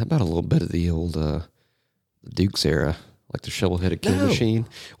thinking, how about a little bit of the old Dukes era, like the shovel-headed kill machine?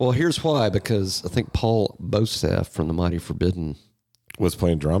 Well, here's why, because I think Paul Bostaph from the Mighty Forbidden was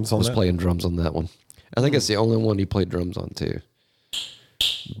playing drums on that one. I think it's the only one he played drums on, too.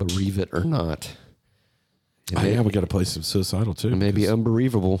 Believe it or not. Yeah, we got to play some Suicidal, too. It may be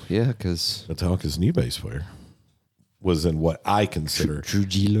unbelievable, yeah, because Metallica's new bass player was in what I consider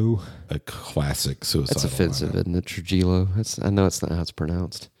Trujillo, a classic Suicidal. That's offensive, isn't it? Trujillo. I know it's not how it's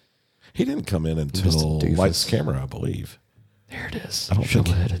pronounced. He didn't come in until Lights Camera, I believe. There it is. I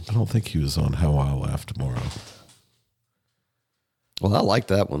don't think he was on How I Laugh Tomorrow. Well, I like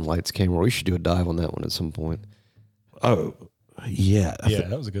that one, Lights Camera. We should do a dive on that one at some point. Oh, yeah. Yeah,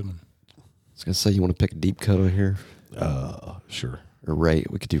 that was a good one. I was going to say, you want to pick a deep cut on here? Sure. Or Ray.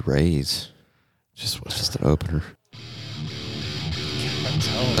 We could do Ray's. Just an opener.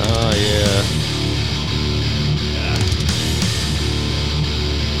 Oh, yeah.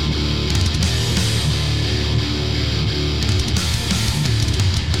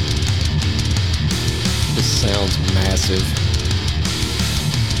 This sounds massive.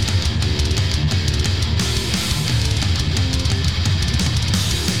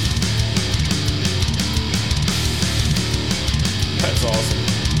 That's awesome.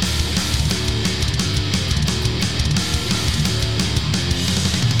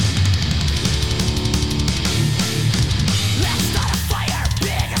 Let's start a fire,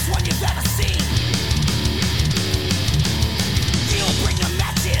 biggest one you've ever seen. You bring the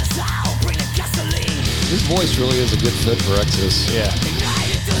matches, I'll bring the gasoline. His voice really is a good fit for Exodus. Yeah.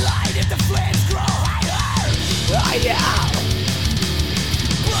 Ignite it to light it, the flames grow higher. Oh yeah.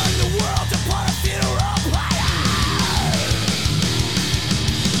 Burn the world upon a funeral pyre.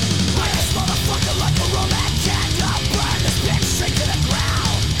 Burn this motherfucker like a Roman candle. Burn this bitch straight to the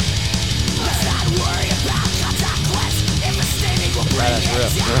ground. Let's not worry about consequence. If it's staining, we'll bring it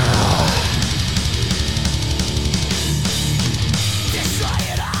down. Destroy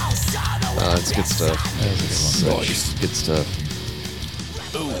it all, so the world That's good stuff. Good stuff.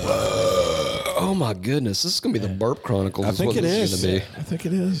 Oh my goodness, this is gonna be the Burp Chronicles. I think it is. Gonna be. I think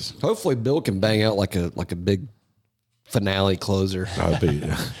it is. Hopefully, Bill can bang out like a big finale closer. I'll be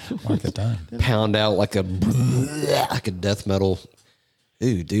Mark the time. Pound out like a death metal.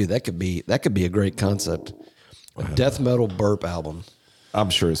 Ooh, dude, that could be a great concept. A death metal burp album I'm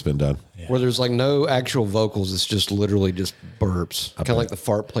sure it's been done. where there's like no actual vocals. It's just literally just burps, kind of like the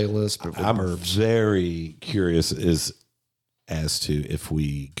fart playlist, but with I'm burps. very curious as to if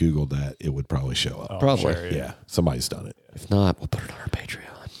we Googled that, it would probably show up. Probably, sure, Yeah, somebody's done it. If not, we'll put it on our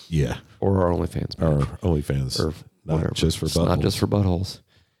Patreon Yeah, or our OnlyFans. or OnlyFans, Or not whatever. just for It's buttholes. not just for buttholes.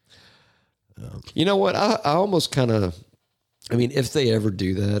 You know what? I almost kind of, I mean, if they ever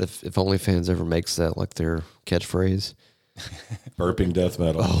do that, if OnlyFans ever makes that like their catchphrase, burping death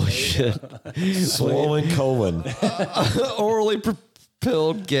metal. holy shit. Swollen colon. Orally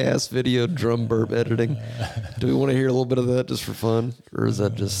propelled gas video drum burp editing. Do we want to hear a little bit of that just for fun? Or is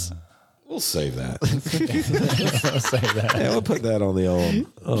that just. We'll save that. I'll say that. Yeah, we'll put that on the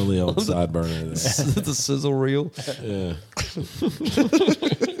old side burner. the sizzle reel? Yeah.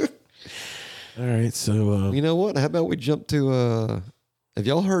 All right, so You know what? How about we jump to. Have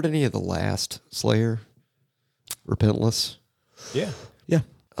y'all heard any of the last Slayer? Repentless? Yeah. yeah.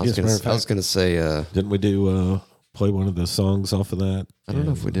 I was going to say. Didn't we do play one of the songs off of that? I don't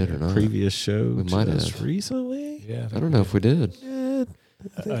know if we did or not. Previous show, We might just have. recently. Yeah. I don't know if we did. No,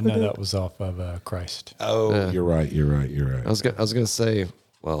 that was off of Christ. Oh, Yeah. you're right. I was gonna say,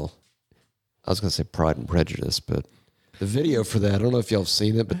 well, I was gonna say Pride and Prejudice, but the video for that, I don't know if y'all have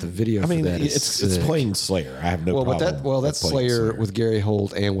seen it, but the video I mean, for that is it's sick. playing Slayer. I have no Well, problem. but that's with playing Slayer with Gary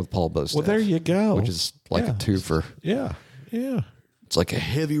Holt and with Paul Bostaph. Well, there you go. Which is like Yeah. a twofer. Yeah, yeah. It's like a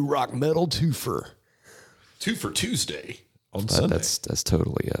heavy rock metal twofer. 2 for Tuesday on Sunday. That's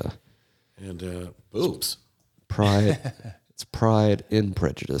totally And boobs. Pride. It's Pride in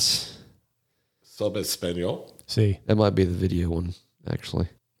Prejudice. Sub Espanol. See, that might be the video one, actually.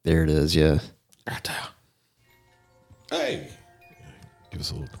 There it is, yeah. Hey. Give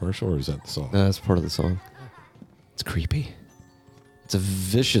us a little commercial, or is that the song? No, that's part of the song. It's creepy. It's a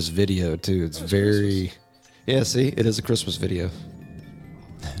vicious video, too. It's very... Christmas. Yeah, see? It is a Christmas video.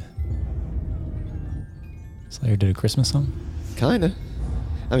 Slayer did a Christmas song? Kind of.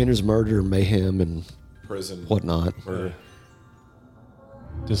 I mean, there's murder, mayhem, and prison, whatnot. Murder.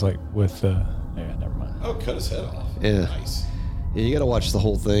 Just like with... yeah, never mind. Oh, cut his head off. Yeah. Nice. Yeah, you got to watch the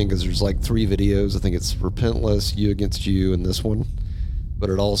whole thing because there's like 3 videos. I think it's Repentless, You Against You, and this one. But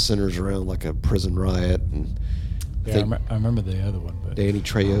it all centers around like a prison riot. And yeah, I remember the other one. But Danny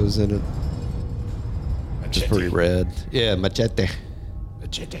Trejo's in it. It's pretty rad. Yeah, Machete.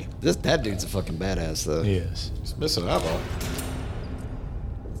 Machete. That dude's a fucking badass, though. He is. He's missing an eyeball.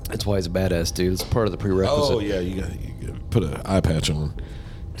 That's why he's a badass, dude. It's part of the prerequisite. Oh, yeah, you got to put an eye patch on.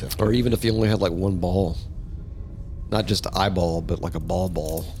 Or even if you only had like one ball. Not just an eyeball, but like a ball.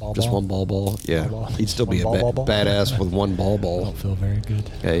 Just one ball. Yeah. Ball. He'd still One be a ball. badass with one ball. I don't feel very good.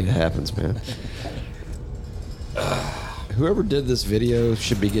 Hey, it happens, man. Whoever did this video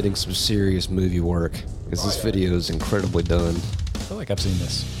should be getting some serious movie work. Because this video is incredibly done. I feel like I've seen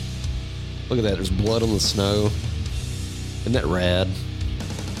this. Look at that. There's blood on the snow. Isn't that rad?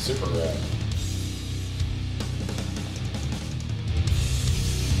 Super rad.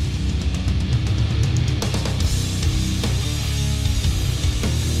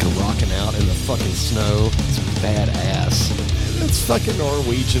 Rocking out in the fucking snow. It's badass. That's fucking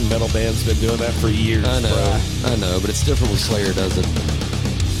Norwegian metal band's been doing that for years. I know, but it's different when Slayer does it.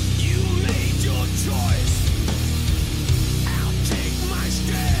 You made your choice. I'll take my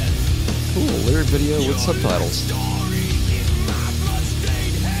stand. Cool lyric video with subtitles. Story in my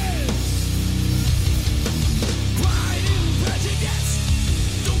bloodstained hands. Pride and prejudice.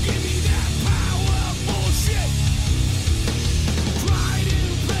 Don't give me that power bullshit. Pride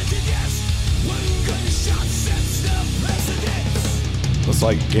and prejudice. One gunshot sets the precedent. Looks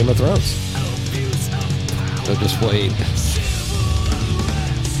like Game of Thrones. So just wait.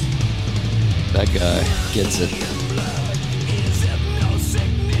 That guy gets it.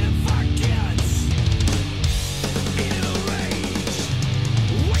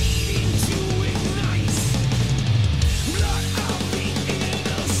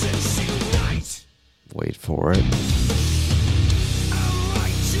 Wait for it.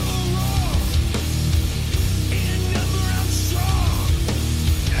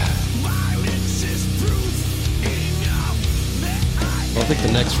 I think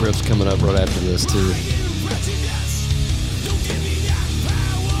the next riff's coming up right after this, too.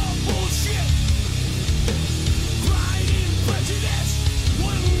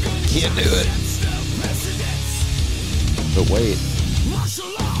 Can't do it. But wait.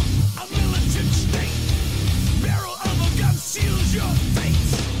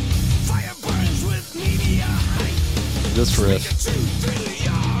 This riff.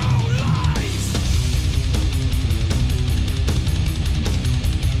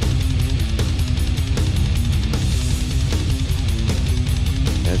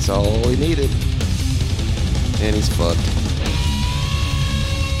 That's all we needed. And he's fucked.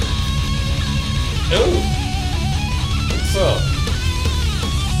 Oh. What's up?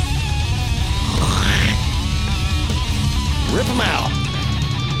 Rip him out.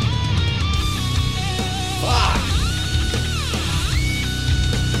 Fuck.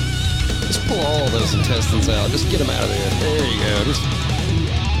 Just pull all those intestines out. Just get them out of there. There you go.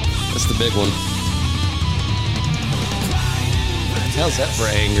 That's the big one. How's that for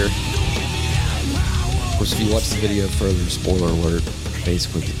anger? Of course, if you watch the video further, spoiler alert,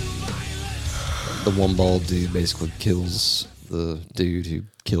 basically, the one bald dude basically kills the dude who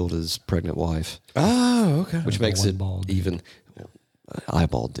killed his pregnant wife. Oh, okay. Which makes it even...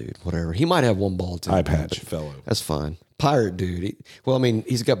 eyeball dude, whatever. He might have one ball, too. Eye patch fellow. That's fine. Pirate dude.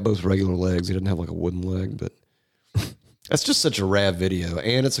 He's got both regular legs. He doesn't have like a wooden leg, but... That's just such a rad video,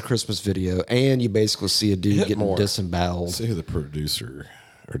 and it's a Christmas video, and you basically see a dude getting disemboweled. See who the producer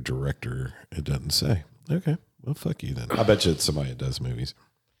or director, it doesn't say. Okay, well, fuck you then. I bet you it's somebody that does movies.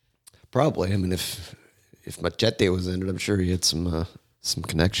 Probably. I mean, if Machete was in it, I'm sure he had some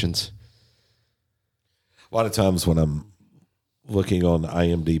connections. A lot of times when I'm looking on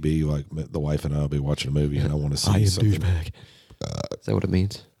IMDb, like the wife and I will be watching a movie, and I want to see something. Is that what it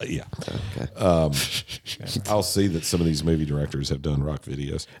means? Yeah. Okay. I'll see that some of these movie directors have done rock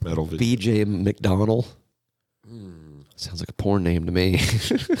videos, metal videos. BJ McDonnell. Sounds like a porn name to me.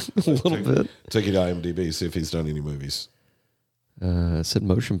 A little bit. Take it to IMDb, see if he's done any movies. It said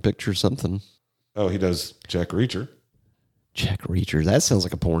motion picture something. Oh, he does Jack Reacher. Jack Reacher. That sounds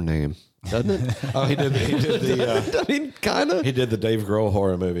like a porn name, doesn't it? Oh, he did the. I mean, kind of. He did the Dave Grohl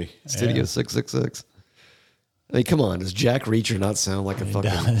horror movie, Studio 666. I mean, come on. Does Jack Reacher not sound like a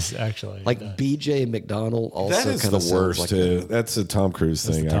fucking... does, actually. Like BJ McDonald also that is kind the of worst, like too. That's a Tom Cruise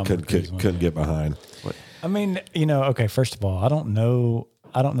thing. I couldn't get behind. I mean, okay, first of all, I don't know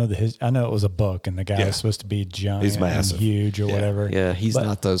I know it was a book and the guy was supposed to be giant. He's massive. And huge or whatever. Yeah, he's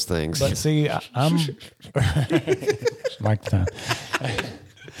not those things. But see, I'm Mike time.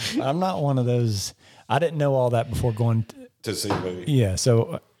 I'm not one of those. I didn't know all that before going to see the movie. Yeah,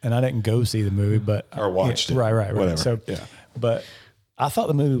 so and I didn't go see the movie, but or watched it. Right. Whatever. So but I thought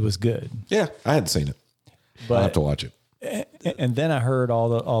the movie was good. Yeah, I hadn't seen it. But I'll have to watch it. And then I heard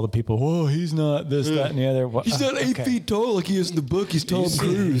all the people, whoa, he's not this, that, and the other. He's not 8 feet tall like he is in the book. He's Tom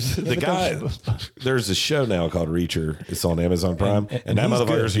Cruise. The guy, there's a show now called Reacher. It's on Amazon Prime, and that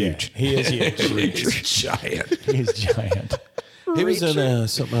motherfucker's huge. He is huge. Reacher's giant. He's giant. He was in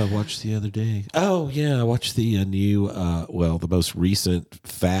something I watched the other day. Oh, yeah. I watched the new, the most recent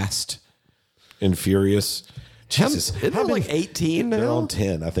Fast and Furious. Jesus. Isn't it like 18 now? They're on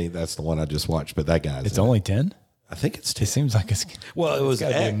 10. I think that's the one I just watched, but that guy's... It's only 10? I think it's 10. It seems like it's... Well, it was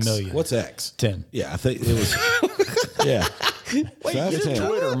X. What's X? 10. Yeah, I think it was... yeah. Wait, Fast 10.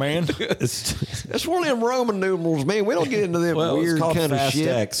 Twitter, man. That's one of them Roman numerals, man. We don't get into that weird it's called kind Fast of shit.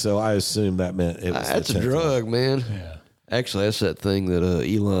 X, so I assume that meant it was That's the a 10th drug, one. man. Yeah. Actually, that's that thing that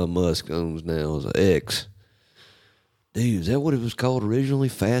Elon Musk owns now is an X. Dude, is that what it was called originally?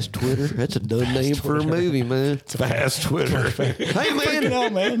 Fast Twitter? That's a dumb name for a movie, man. Fast Twitter. Hey,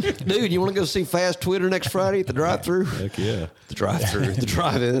 man. Dude, you want to go see Fast Twitter next Friday at the drive-thru? Heck yeah. The drive-thru, the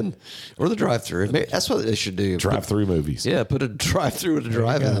drive-in, or the drive-thru. That's what they should do. Drive-through movies. Yeah, put a drive-thru at a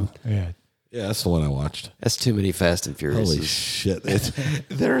drive-in. Yeah. Yeah, that's the one I watched. That's too many Fast and Furious. Holy shit.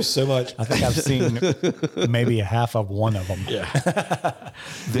 There's so much. I think I've seen maybe a half of one of them. Yeah.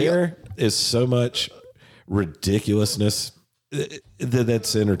 There is so much ridiculousness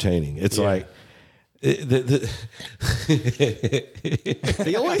that's entertaining. It's like the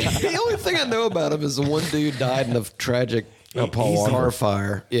only thing I know about him is the one dude died in a tragic car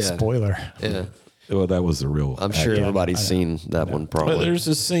fire. Yeah. Spoiler. Yeah. Well, that was the real. I'm sure everybody's seen that one probably. But there's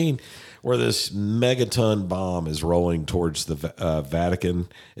this scene where this megaton bomb is rolling towards the Vatican.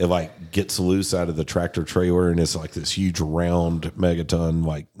 It like gets loose out of the tractor trailer, and it's like this huge round megaton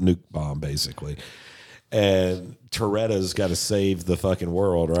like nuke bomb, basically. And Toretta's got to save the fucking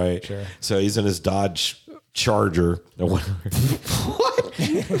world, right? Sure. So he's in his Dodge Charger. What?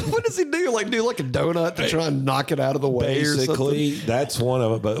 What does he do? Like do like a donut to try and knock it out of the way? Basically, that's one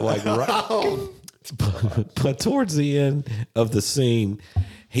of them. But like, but towards the end of the scene,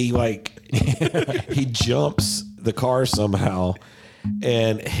 he he jumps the car somehow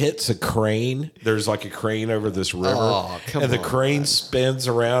and hits a crane. There's like a crane over this river, the crane spins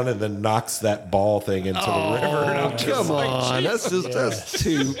around and then knocks that ball thing into the river. And Come on,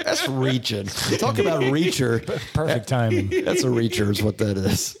 that's reaching. Talk about reacher. Perfect timing. That's a reacher, is what that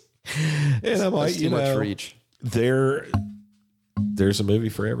is. And I'm like, That's too much reach. There's a movie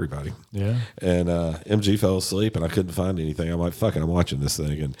for everybody. Yeah. And MG fell asleep, and I couldn't find anything. I'm like, fuck it, I'm watching this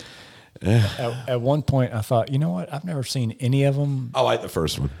thing. And at one point, I thought, you know what? I've never seen any of them. I like the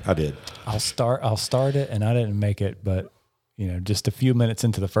first one. I did. I'll start it, and I didn't make it, but just a few minutes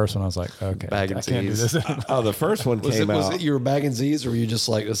into the first one, I was like, okay, I can't do this. The first one came out. Was it you were bagging Z's, or were you just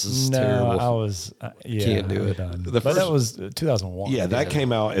like, this is terrible? I was, can't do it. But that was 2001. Yeah, that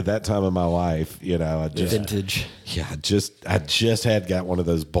came out at that time of my life. Vintage. Yeah, I just had got one of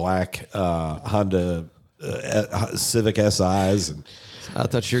those black Honda Civic SIs, and I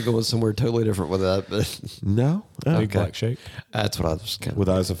thought you were going somewhere totally different with that, but no, big black shape. That's what I was kind of with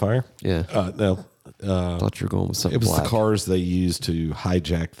Eyes of Fire. Yeah, no. I thought you were going with something. It was black. the cars they used to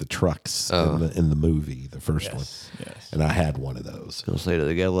hijack the trucks in the movie, the first one. Yes. And I had one of those. I'll say that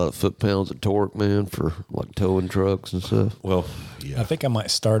they got a lot of foot pounds of torque, man, for like towing trucks and stuff. Well, yeah. I think I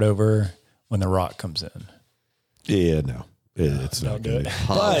might start over when The Rock comes in. Yeah, no. It's not good.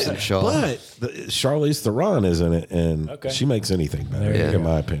 But Charlize Theron is in it, and she makes anything better, in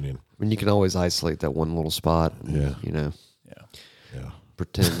my opinion. I mean, you can always isolate that one little spot. And, Yeah.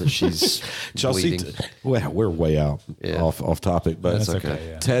 pretend that she's Chelsea. Well, we're way out off topic, but that's okay.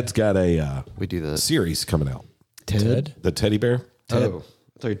 Yeah. Ted's got a we do that series coming out. Ted? The teddy bear. Ted. Oh,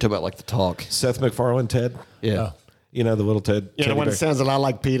 I thought you were talking about like the talk. Seth MacFarlane, Ted. Yeah. Oh. You know the little Ted. Yeah, the one that sounds a lot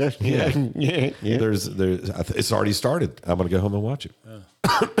like Peter. Yeah. There's it's already started. I'm gonna go home and watch it.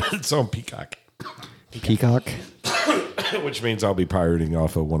 It's on Peacock. Peacock. which means I'll be pirating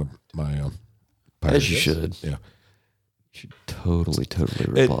off of one of my As you should. Yeah. Should totally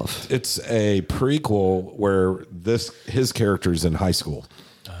rip off. It's a prequel where his character's in high school.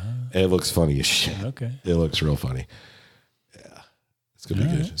 It looks funny as shit. Okay. It looks real funny. Yeah. It's gonna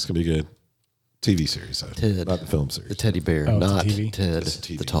be good. It's gonna be good. TV series, Ted. not the film series. The teddy bear, Oh, it's a not TV? Ted. It's a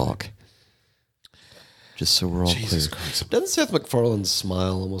TV The talk. Just so we're all Jesus clear. Christ. Doesn't Seth MacFarlane's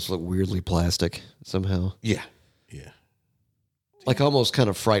smile almost look weirdly plastic somehow? Yeah. Like almost kind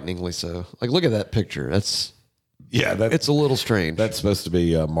of frighteningly so. Like look at that picture. It's a little strange. That's supposed to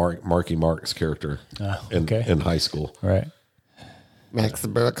be Marky Mark's character okay. in high school. Right. Max the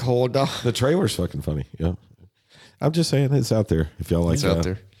Bear Holder. The trailer's fucking funny. Yeah. I'm just saying it's out there. If y'all like It's out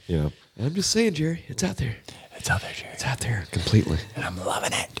there. You know. I'm just saying, Jerry, it's out there. It's out there, Jerry. It's out there completely. And I'm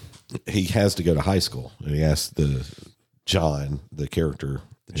loving it. He has to go to high school, and he asked John, the character,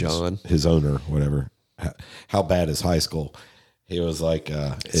 his owner, whatever, how bad is high school? He was like,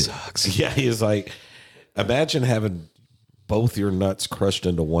 it sucks. Yeah, he was like, imagine having both your nuts crushed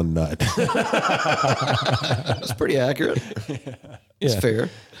into one nut. That's pretty accurate. It's fair.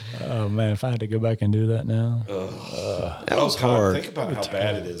 Oh man, if I had to go back and do that now. That was hard. Think about how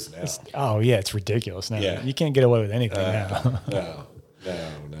bad it is now. Oh yeah, it's ridiculous now. Yeah. You can't get away with anything now. No.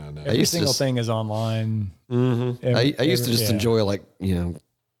 Every single thing is online. Mm-hmm. I used to just enjoy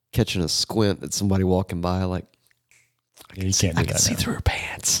catching a squint at somebody walking by like, you can't do I can see through her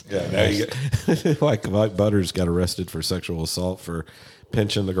pants. Yeah, now you get, like Butters got arrested for sexual assault for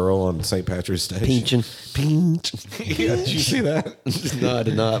pinching the girl on St. Patrick's Day. Pinch. Yeah, did you see that? No, I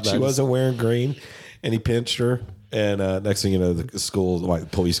did not. She wasn't wearing green, and he pinched her. And next thing you know, the school,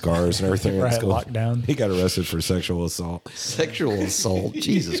 like police cars and everything, Right, at school, lockdown. He got arrested for sexual assault. Sexual assault.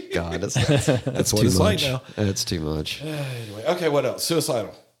 Jesus God, that's what too it's like much. now. That's too much. Anyway, okay, what else?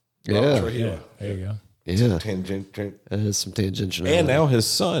 Suicidal. Yeah. Yeah, there you go. Yeah, Tangent. that is some tangential. And now his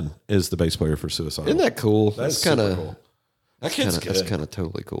son is the bass player for Suicidal. Isn't that cool? That's kind of cool. That kid's good. That's kind of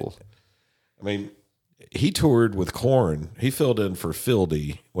totally cool. I mean, he toured with Korn. He filled in for Phil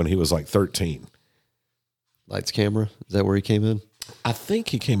D when he was like 13. Lights, camera. Is that where he came in? I think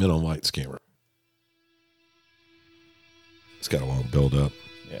he came in on Lights, Camera. It's got a long build up.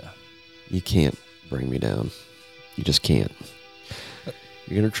 Yeah. You can't bring me down. You just can't.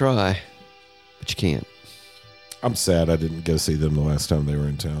 You're gonna try, but you can't. I'm sad I didn't go see them the last time they were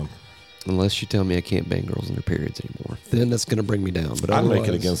in town. Unless you tell me I can't bang girls in their periods anymore. Then that's gonna bring me down. But I'd make it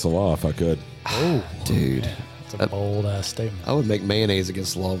otherwise- against the law if I could. Oh, dude. It's a bold ass statement. I would make mayonnaise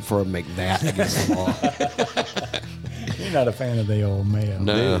against the law before I'd make that against the law. You're not a fan of the old mayo.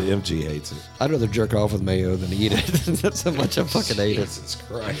 No. The MG hates it. I'd rather jerk off with mayo than eat it. That's how much I fucking hate it. Jesus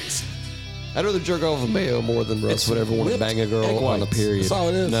Christ. I'd rather jerk off with mayo more than Russ would ever want to whipped bang a egg girl on a whites. period. That's all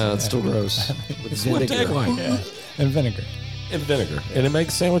it is. No, it's still gross. With It's whipped egg white. Yeah. And vinegar. And vinegar. And it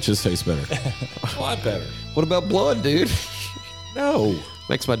makes sandwiches taste better. A lot better. What about blood, dude? No.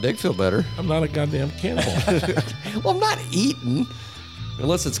 Makes my dick feel better. I'm not a goddamn cannibal. Well, I'm not eating.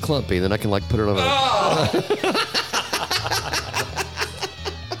 Unless it's clumpy, then I can like put it on a...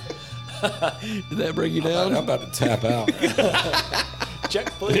 Did that bring you down? I'm about to tap out. Check,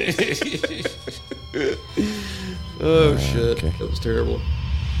 please. Oh, shit. Okay. That was terrible.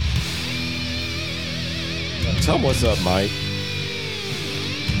 Tell them what's up, Mike.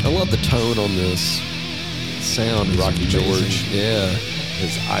 I love the tone on this. Sound is Rocky amazing. George. Yeah.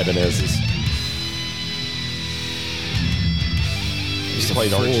 His Ibanez's. He's Just a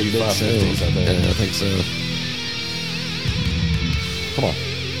played full RG big 550s, I sound. think. Yeah, I think so. Come on.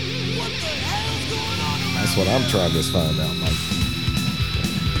 That's what I'm trying to find out,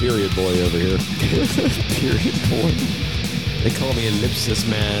 Mike. Period boy over here. Period boy. They call me ellipsis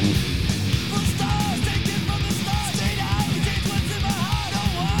man.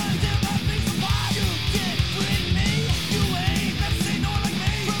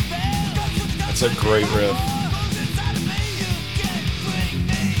 That's a great riff.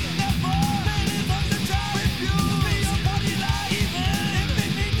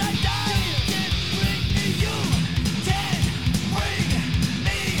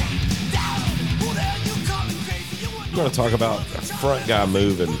 You want to talk about a front guy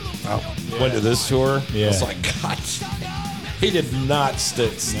moving? Went to this tour. Yeah. I was like, God, he did not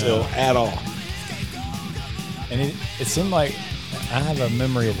sit still at all. And it seemed like I have a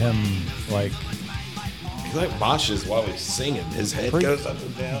memory of him like He like moshes while he's singing. His head goes up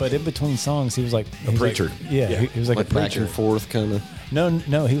and down. but in between songs he was like A preacher. He was like a Like back preacher. and forth kind of.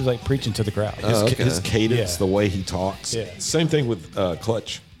 No, he was like preaching to the crowd. Oh, okay. His cadence, Yeah. the way he talks. Yeah. Same thing with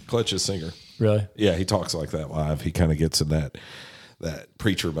Clutch. Clutch is singer. Really? Yeah, he talks like that live. He kind of gets in that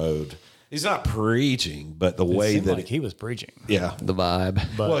preacher mode. He's not preaching, but the way seemed that like he was preaching. Yeah. The vibe.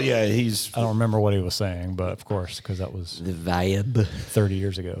 But well, yeah, he's. I don't remember what he was saying, but of course, because that was the vibe 30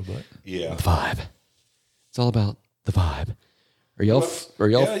 years ago. But yeah, the vibe. It's all about the vibe. Are y'all?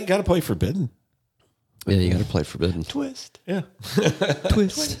 Yeah, you got to play Forbidden. Yeah, you got to play Forbidden. Twist. Yeah.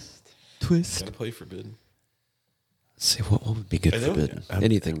 Twist. Got to play Forbidden. Let's see what would be good Forbidden.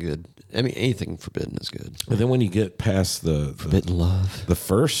 Anything good. I mean, anything Forbidden is good. And then when you get past the Forbidden Love, the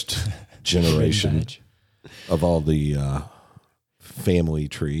first generation of all the family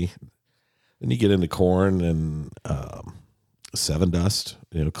tree, then you get into Korn and Seven Dust.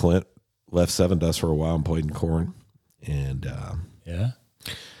 You know, Clint left Seven Dust for a while and played in Korn, and yeah,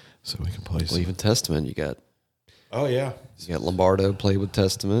 so we can play. Well, even Testament, you got. Oh yeah, you got Lombardo played with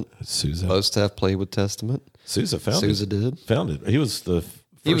Testament. Sousa, Bostaff played with Testament. Sousa did. Found it. He was the.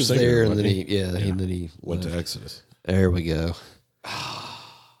 He was singer, there, and then he? and then he went to Exodus. There we go.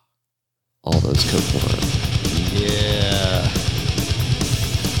 All those coke lines. Yeah.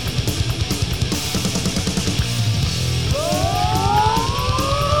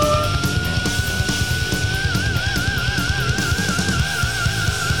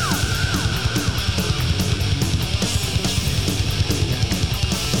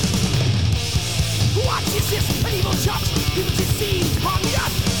 What is this medieval church? People deceive upon the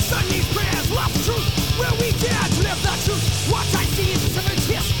earth. Sunday's prayers, lost the truth. Where we dare to live the truth. What I see is a severed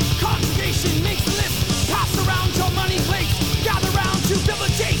kiss. Congregation makes a list. Pass around your money plates. Gather round to build a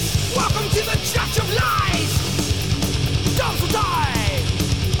date. Welcome to the church of lies. Dogs will die.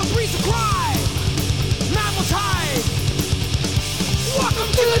 A breeze will cry. Man will die. Welcome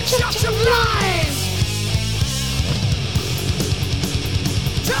to the church of lies.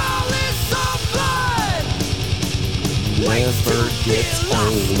 Chalice of blood. Never gets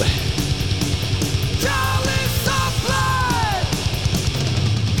old. Chalice of blood.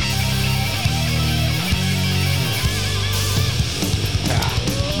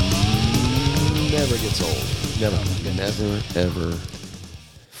 Never gets old. Never, ever,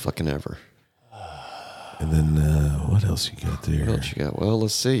 fucking ever. And then what else you got there? What else you got? Well,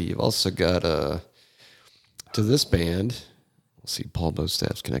 let's see. You've also got to this band. Let's see. Paul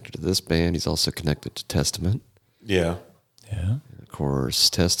Bostaff's connected to this band. He's also connected to Testament. Yeah. Yeah. Of course,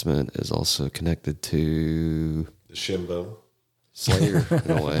 Testament is also connected to the Shimbo Slayer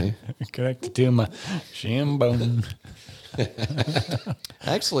in a way. Connected to my shin bone.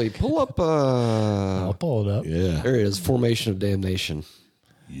 Actually, pull up. I'll pull it up. Yeah. There it is. Formation of Damnation.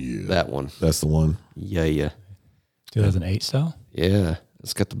 Yeah. That one. That's the one. Yeah. 2008 style? Yeah.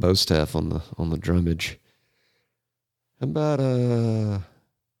 It's got the Bostaff on the drummage. How about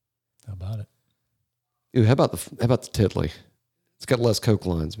it? Ooh, how about the Tiddly? It's got less coke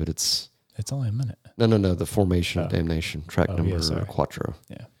lines, but it's only a minute. No. The Formation of Damnation, track number Quattro.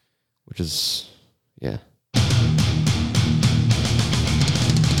 Yeah. Which is yeah.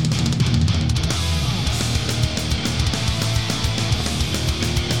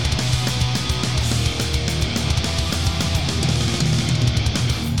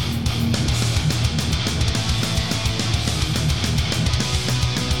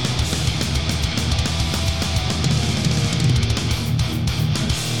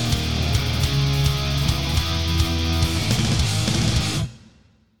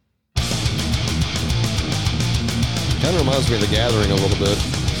 Kind of reminds me of The Gathering a little bit.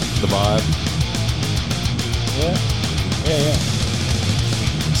 The vibe. Yeah.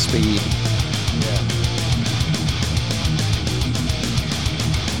 Speed. Yeah.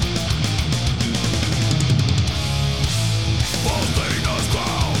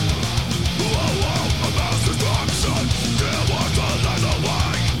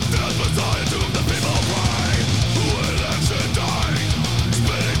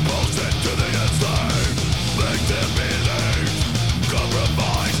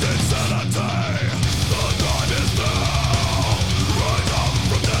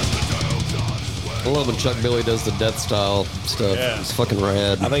 I love when Chuck Billy does the death style stuff. Yeah. It's fucking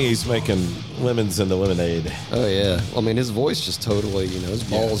rad. I think he's making lemons into lemonade. Oh yeah. I mean, his voice just totally, his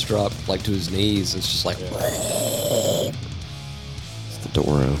balls drop like to his knees. It's just like it's the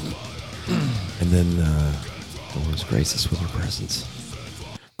Doro. And then Doro's graces with her presence.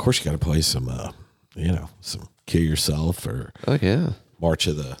 Of course, you got to play some, some Kill Yourself or March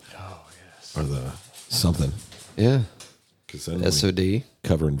of the, or the something. Yeah. Because then SOD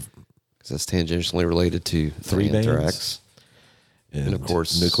covering. Because that's tangentially related to three Anthrax. And of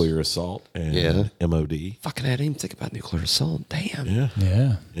course, Nuclear Assault and MOD. Fucking, I didn't even think about Nuclear Assault. Damn.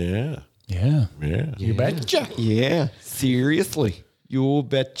 Yeah. You betcha. Yeah. Seriously. You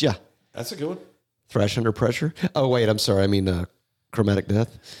betcha. That's a good one. Thrash Under Pressure. Oh, wait. I'm sorry. I mean, Chromatic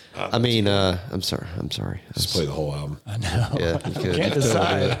Death. I'm sorry. Just play the whole album. I know. Yeah, I can't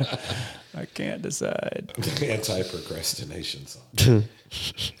decide. I can't decide. Anti-procrastination song.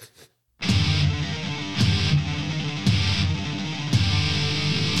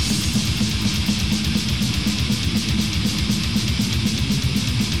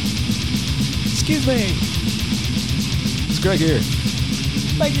 Excuse me. It's Greg here.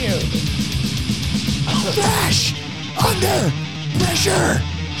 Thank you. Thrash! Under pressure!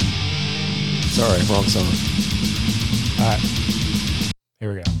 Sorry, wrong song. All right.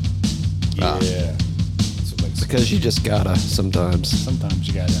 Here we go. Yeah. Because you just gotta sometimes. Sometimes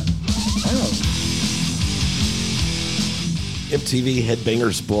you gotta. Oh. MTV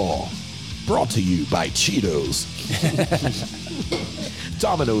Headbangers Ball. Brought to you by Cheetos.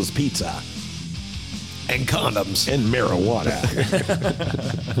 Domino's Pizza. And condoms. And marijuana.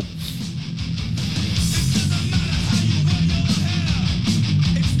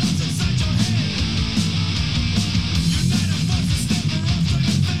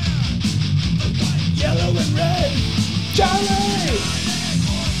 Yellow and red. Charlie!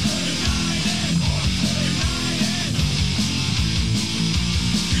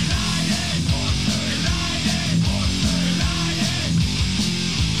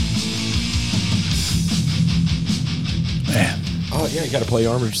 Man. Oh, yeah, you got to play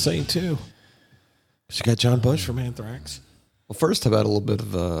Armored Saint, too. You got John Bush from Anthrax. Well, first, how about a little bit of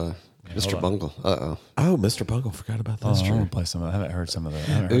Mr. Bungle? Oh, Mr. Bungle. Forgot about that. I want to play some of that. I haven't heard some of that.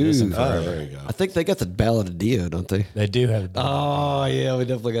 I haven't heard this in forever. There you go. I think they got the Ballad of Dio, don't they? They do have it. Oh, yeah, we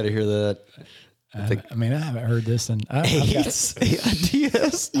definitely got to hear that. I haven't heard this, and yes.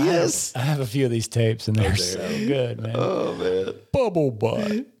 I have a few of these tapes, and they're so good, man. Oh, man. Bubble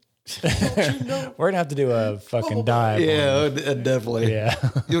butt. We're gonna have to do a fucking dive. Yeah, definitely. Yeah.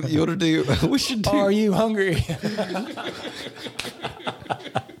 You want to do? We should do. Are you hungry?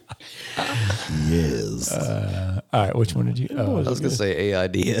 Yes. All right, which one did you? I was gonna say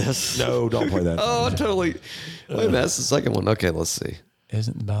AIDS. No, don't play that. Oh, totally. Wait a minute, that's the second one. Okay, let's see.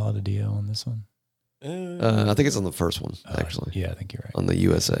 Isn't the Ballad of Dio on this one? I think it's on the first one, actually. Yeah, I think you're right. On the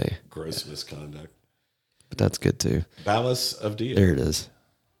USA. Gross misconduct. But that's good too. Ballast of Dio. There it is.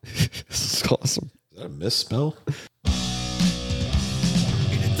 This is awesome. Is that a misspell? In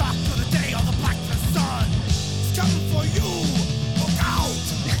the dark of the day, all the black of the sun is coming for you.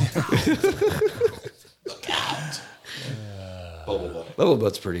 Look out! Bubble butt. Bubble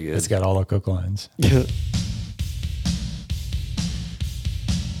Butt's pretty good. It's got all the cook lines. Yeah.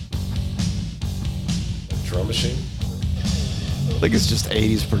 Drum machine? I think it's just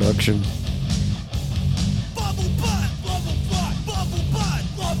 80s production. Bubble butt, bubble butt, bubble butt,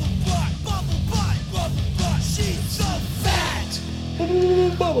 bubble butt, bubble butt, bubble butt. She's so fat.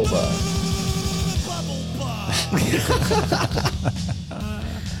 Bubble Butt. Bubble butt.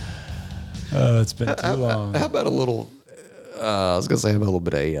 It's been too long. How about a little? I was gonna say how about a little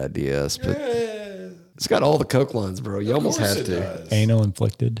bit of AIDS, but it's got all the coke lines, bro. You almost have to. Anal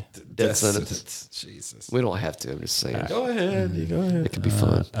inflicted. Dead sentence. Jesus. We don't have to. I'm just saying. Go ahead. You go ahead. It could be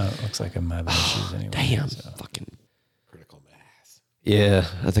fun. Looks like I'm having issues anyway. Damn. so. Fucking. Critical mass. Yeah,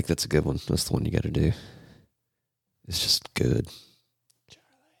 I think that's a good one. That's the one you got to do. It's just good.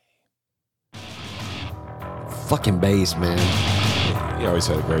 Fucking bass, man. He always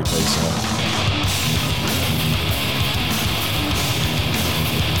had a great bass sound.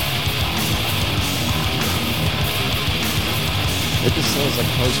 It just sounds like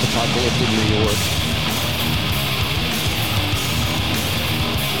post-apocalyptic New York.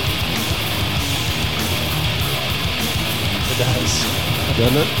 It does.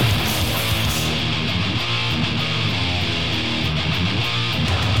 Doesn't it?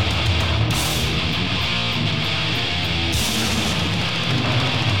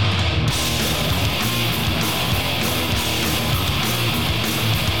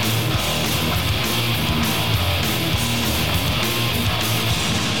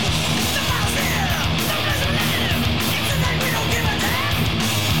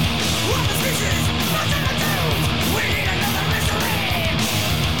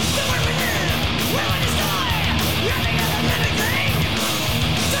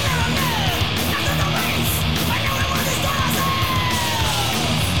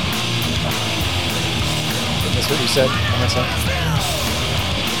 That's what you said on that song?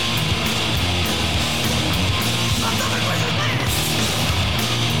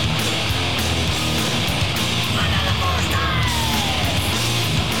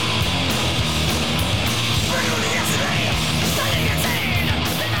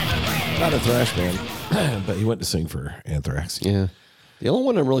 Not a thrash band, but he went to sing for Anthrax. Yeah. The only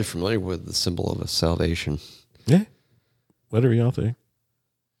one I'm really familiar with is the symbol of a salvation. Yeah. Whatever y'all think.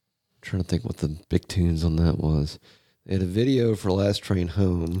 Trying to think what the big tunes on that was. They had a video for Last Train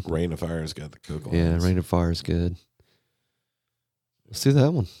Home. Rain of Fire's got the Coco. Yeah, Rain of Fire is good. Let's do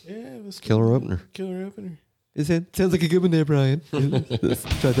that one. Yeah, let's Killer opener. Killer opener. Sounds like a good one there, Brian. Let's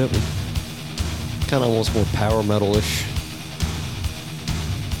try that one. Kind of almost more power metal-ish.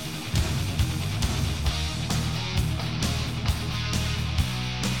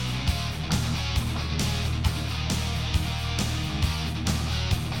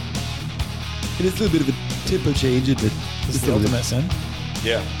 It is a little bit of a tempo change, isn't it? This is the ultimate sin.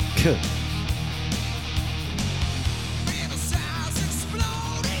 Yeah. Good.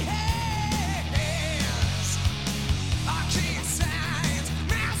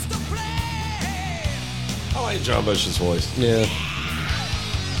 I like John Bush's voice. Yeah.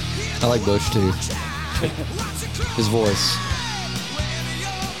 I like Bush too. His voice.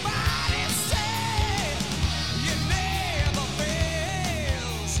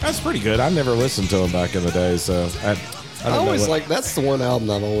 That's pretty good. I never listened to him back in the day, so I I always like, that's the one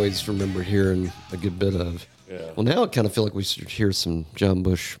album I've always remembered hearing a good bit of. Yeah. Well, now I kind of feel like we should hear some John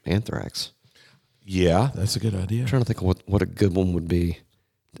Bush Anthrax. Yeah, that's a good idea. I'm trying to think of what a good one would be.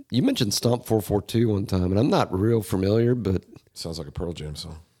 You mentioned Stomp 442 one time, and I'm not real familiar, but... Sounds like a Pearl Jam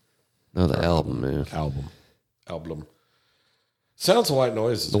song. No, the album, man. Album. Sounds of White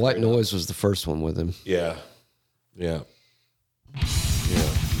Noise. The White Noise was the first one with him. Yeah.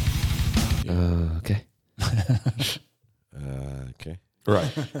 Okay. Okay.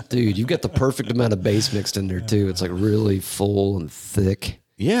 Right. Dude, you've got the perfect amount of bass mixed in there, too. It's like really full and thick.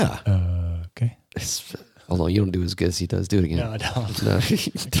 Yeah. Okay. Hold on, you don't do as good as he does. Do it again. No, I don't. No, you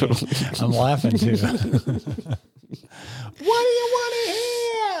don't. I'm laughing, too. What do you want to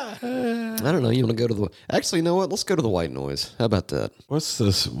hear? I don't know. You want to go to the... Actually, you know what? Let's go to the White Noise. How about that? What's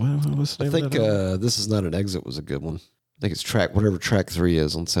this? What's the I name think of that? This Is Not an Exit was a good one. I think it's whatever track 3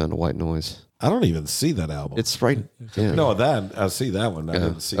 is on Sound of White Noise. I don't even see that album. It's right. Yeah. No, I see that one. I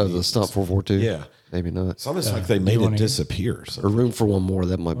didn't see the Stomp 442? Yeah. Maybe not. It's almost like they made it disappear. Or Room for One More.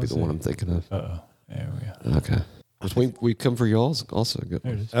 That might be the one I'm thinking of. Uh-oh. There we go. Okay. We Come for Y'all's also a good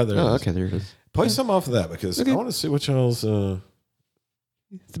one. There it is. Oh, there it is. Okay, there it is. Play some off of that because I want to see what y'all's... It's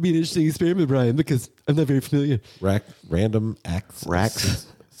be an interesting experiment, Brian, because I'm not very familiar. Random acts. Racks.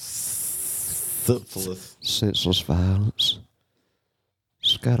 Syphilis. Senseless violence.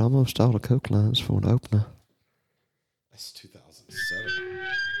 It's got almost all the coke lines for an opener. That's 2007.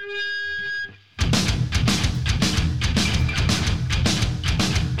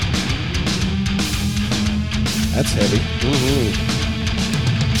 That's heavy. Mm-hmm.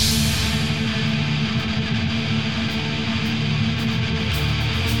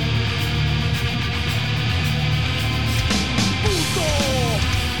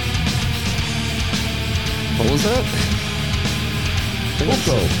 What was that?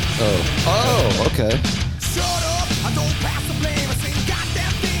 Oh, okay. Shut up, I don't pass the blame. I same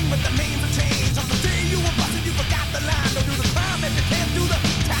goddamn thing, but the names have changed. On the day you were busted, you forgot the line. Don't do the crime if you can't do the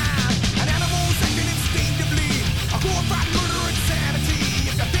time. An animal second instinctively. A glorified murder insanity.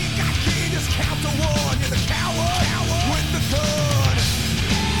 If you think I can, just count to 1. You're the coward with the gun.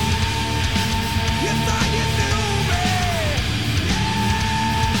 You thought you knew me.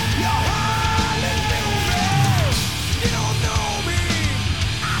 You hardly knew me. You don't know me.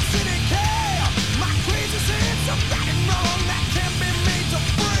 I shouldn't care. My crazy sense of right and wrong that can be made to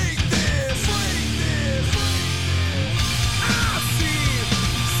break this. I see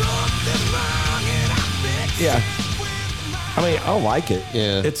something wrong and I fix it. Yeah. I mean, I like it.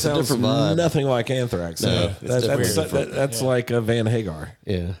 Yeah, It it's a sounds different vibe. nothing like Anthrax. No, it's That's like a Van Hagar.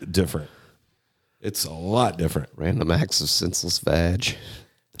 Yeah. Different. It's a lot different. Random acts of senseless vag.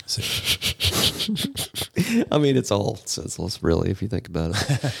 I mean, it's all senseless, really, if you think about it.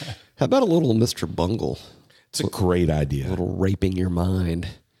 How about a little Mr. Bungle? It's a great idea. A little Raping Your Mind,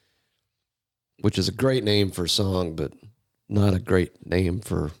 which is a great name for a song, but not a great name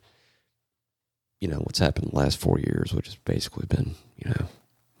for, what's happened the last 4 years, which has basically been,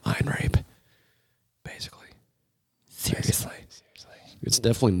 mind rape. Basically. Seriously. It's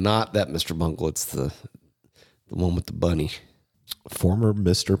definitely not that Mr. Bungle. It's the one with the bunny. Former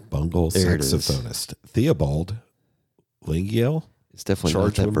Mr. Bungle There it is. saxophonist Theobald Lingiel. It's definitely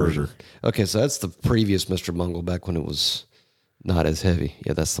Charged not that with version. murder. Okay, so that's the previous Mr. Bungle back when it was not as heavy.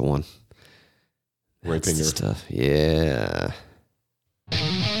 Yeah, that's the one. That's Raping the her. stuff. Yeah.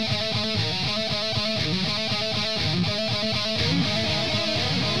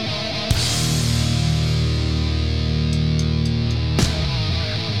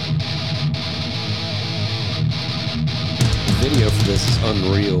 The video for this is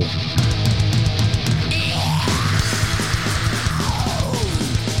unreal.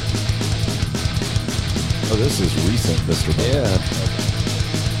 this is recent, Mr. Bond. Yeah.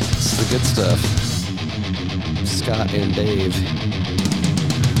 It's the good stuff. Scott and Dave.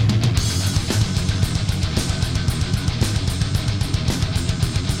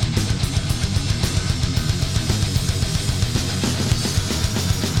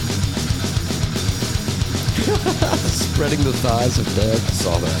 Spreading the thighs of death. I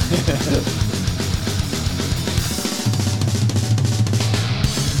saw that.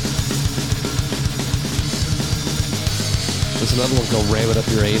 There's another one called Ram It Up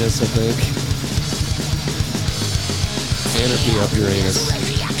Your Anus, I think. Anarchy Up Your Anus.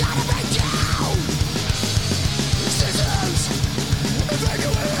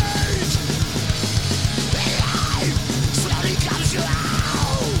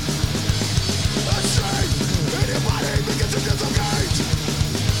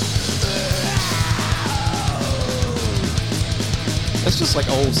 That's just like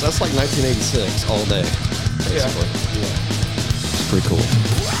old. That's like 1986 all day. Basically. Yeah. It's pretty cool.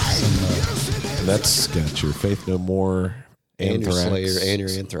 And that's got your Faith No More, And your Anthrax, Slayer and your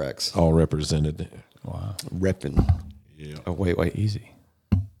Anthrax. all represented. Wow. Reppin'. Yeah. Oh, wait. Easy.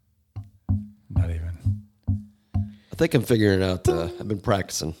 Not even. I think I'm figuring it out. I've been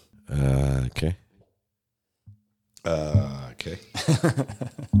practicing. Okay. Okay.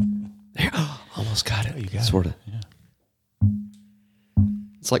 There. Almost got it. You got sort it. of. Yeah.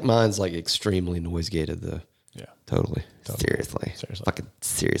 It's like mine's like extremely noise gated though. Yeah. Totally. Totally. Seriously. Fucking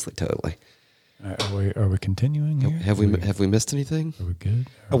seriously. Totally. All right, are we continuing here? Have we missed anything? Are we good?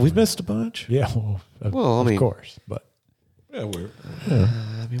 Oh, we've missed a bunch. Yeah. Well, I mean, of course, but Yeah, we're. do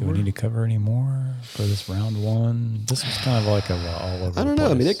we need to cover any more for this round one? This was kind of like a all over. I don't the know. I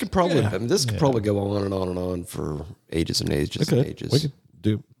mean, place. it could probably. I mean, this could probably go on and on and on for ages and ages and ages. We could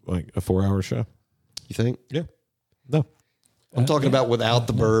do like a 4-hour show. You think? Yeah. No. I'm talking about without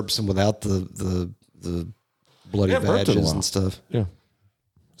the burps and without the bloody burped in a vages while. and stuff. Yeah.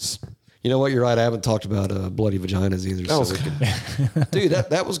 You know what? You're right. I haven't talked about bloody vaginas either. Oh, So we could, dude,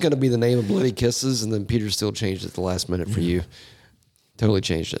 that was going to be the name of Bloody Kisses, and then Peter still changed it at the last minute for you. Totally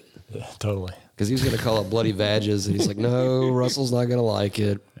changed it. Yeah, totally. Because he was going to call it Bloody Vages, and he's like, no, Russell's not going to like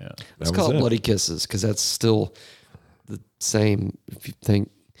it. Yeah. Let's That call was it it. Bloody Kisses, because that's still the same. If you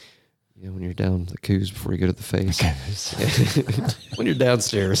think, you know, when you're down the coos before you go to the face. When you're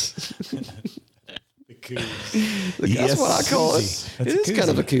downstairs. That's what I call it. It is kind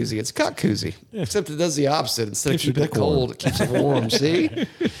of a koozie. It's a cock koozie. Except it does the opposite. Instead of Keeps your keeping it dick warm. cold, it keeps it warm. See?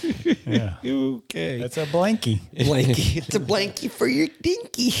 Yeah. Okay. That's a blankie. Blankie. It's a blankie for your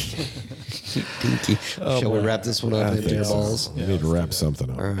dinky. Dinky. Shall we wrap this one up? Empty your balls. We need to wrap something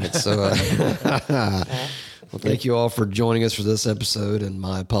up. All right. So, well, thank you all for joining us for this episode, and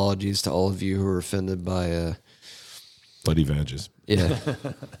my apologies to all of you who were offended by. Bloody Vages. Yeah,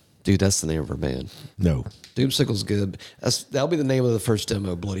 dude, that's the name of our band. No. Doomsicle's good. That'll be the name of the first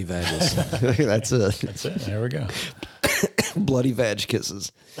demo. Bloody Vages. That's it. That's it. There we go. Bloody Vag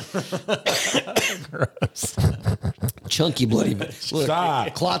Kisses. Chunky bloody. Look,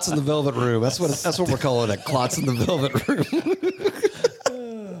 Stop. Clots in the Velvet Room. That's what we're calling it. Clots in the Velvet Room.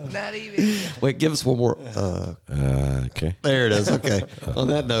 Not even. Wait, give us one more. Okay. There it is. Okay. On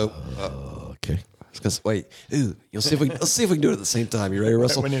that note, Okay. wait. Ooh, let's see if we can do it at the same time. You ready,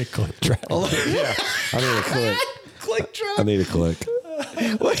 Russell? We need a click track. Yeah. I need a click. Click I drop. need a click.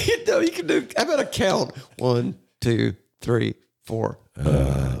 Wait, no, you can do. How about a count? 1, 2, 3, 4.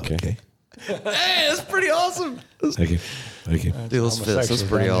 Okay. Hey, that's pretty awesome. Thank you. Thank you. Dude, let's fist. That's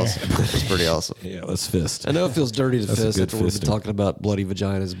pretty awesome. That's pretty awesome. Yeah, let's fist. I know it feels dirty to That's a fist good after we've been fisting. talking about bloody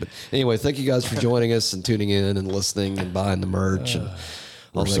vaginas, but anyway, thank you guys for joining us and tuning in and listening and buying the merch and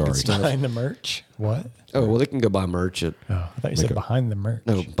all that sorry. good stuff. Behind the merch? What? Oh, well, they can go buy merch at. Oh, I thought you said behind the merch.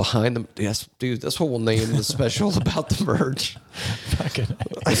 No, behind them. Yes, dude, that's what we'll name the special about the merch. Fucking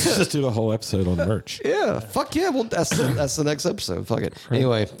Let's just do a whole episode on merch. Yeah, fuck yeah. Well, that's the next episode. Fuck it.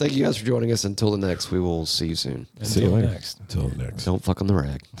 Anyway, thank you guys for joining us. Until the next, we will see you soon. See you Until later. next. Until next. Don't fuck on the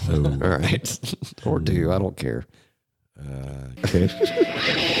rag. Oh. All right. Or do. I don't care. Okay.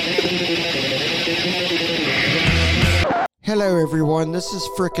 Hello, everyone. This is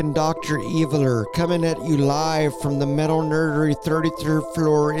frickin' Dr. Eviler coming at you live from the Metal Nerdery 33rd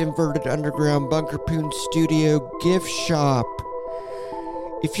floor inverted underground Bunker Poon Studio gift shop.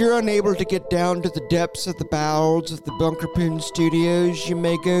 If you're unable to get down to the depths of the bowels of the Bunker Poon Studios, you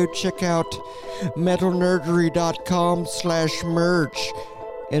may go check out metalnerdery.com/merch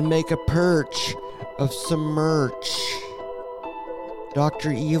and make a perch of some merch.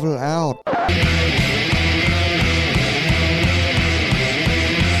 Dr. Evil out.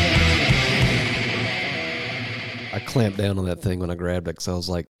 I clamped down on that thing when I grabbed it because I was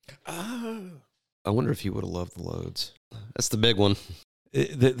like, I wonder if he would have loved the loads. That's the big one.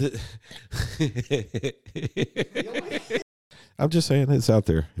 I'm just saying it's out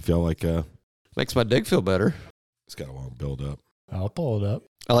there. If y'all like, makes my dick feel better. It's got a long build up. I'll pull it up.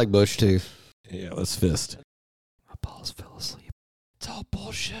 I like Bush too. Yeah, let's fist. My balls fell asleep. It's all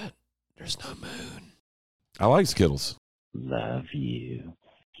bullshit. There's no moon. I like Skittles. Love you.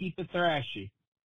 Keep it thrashy.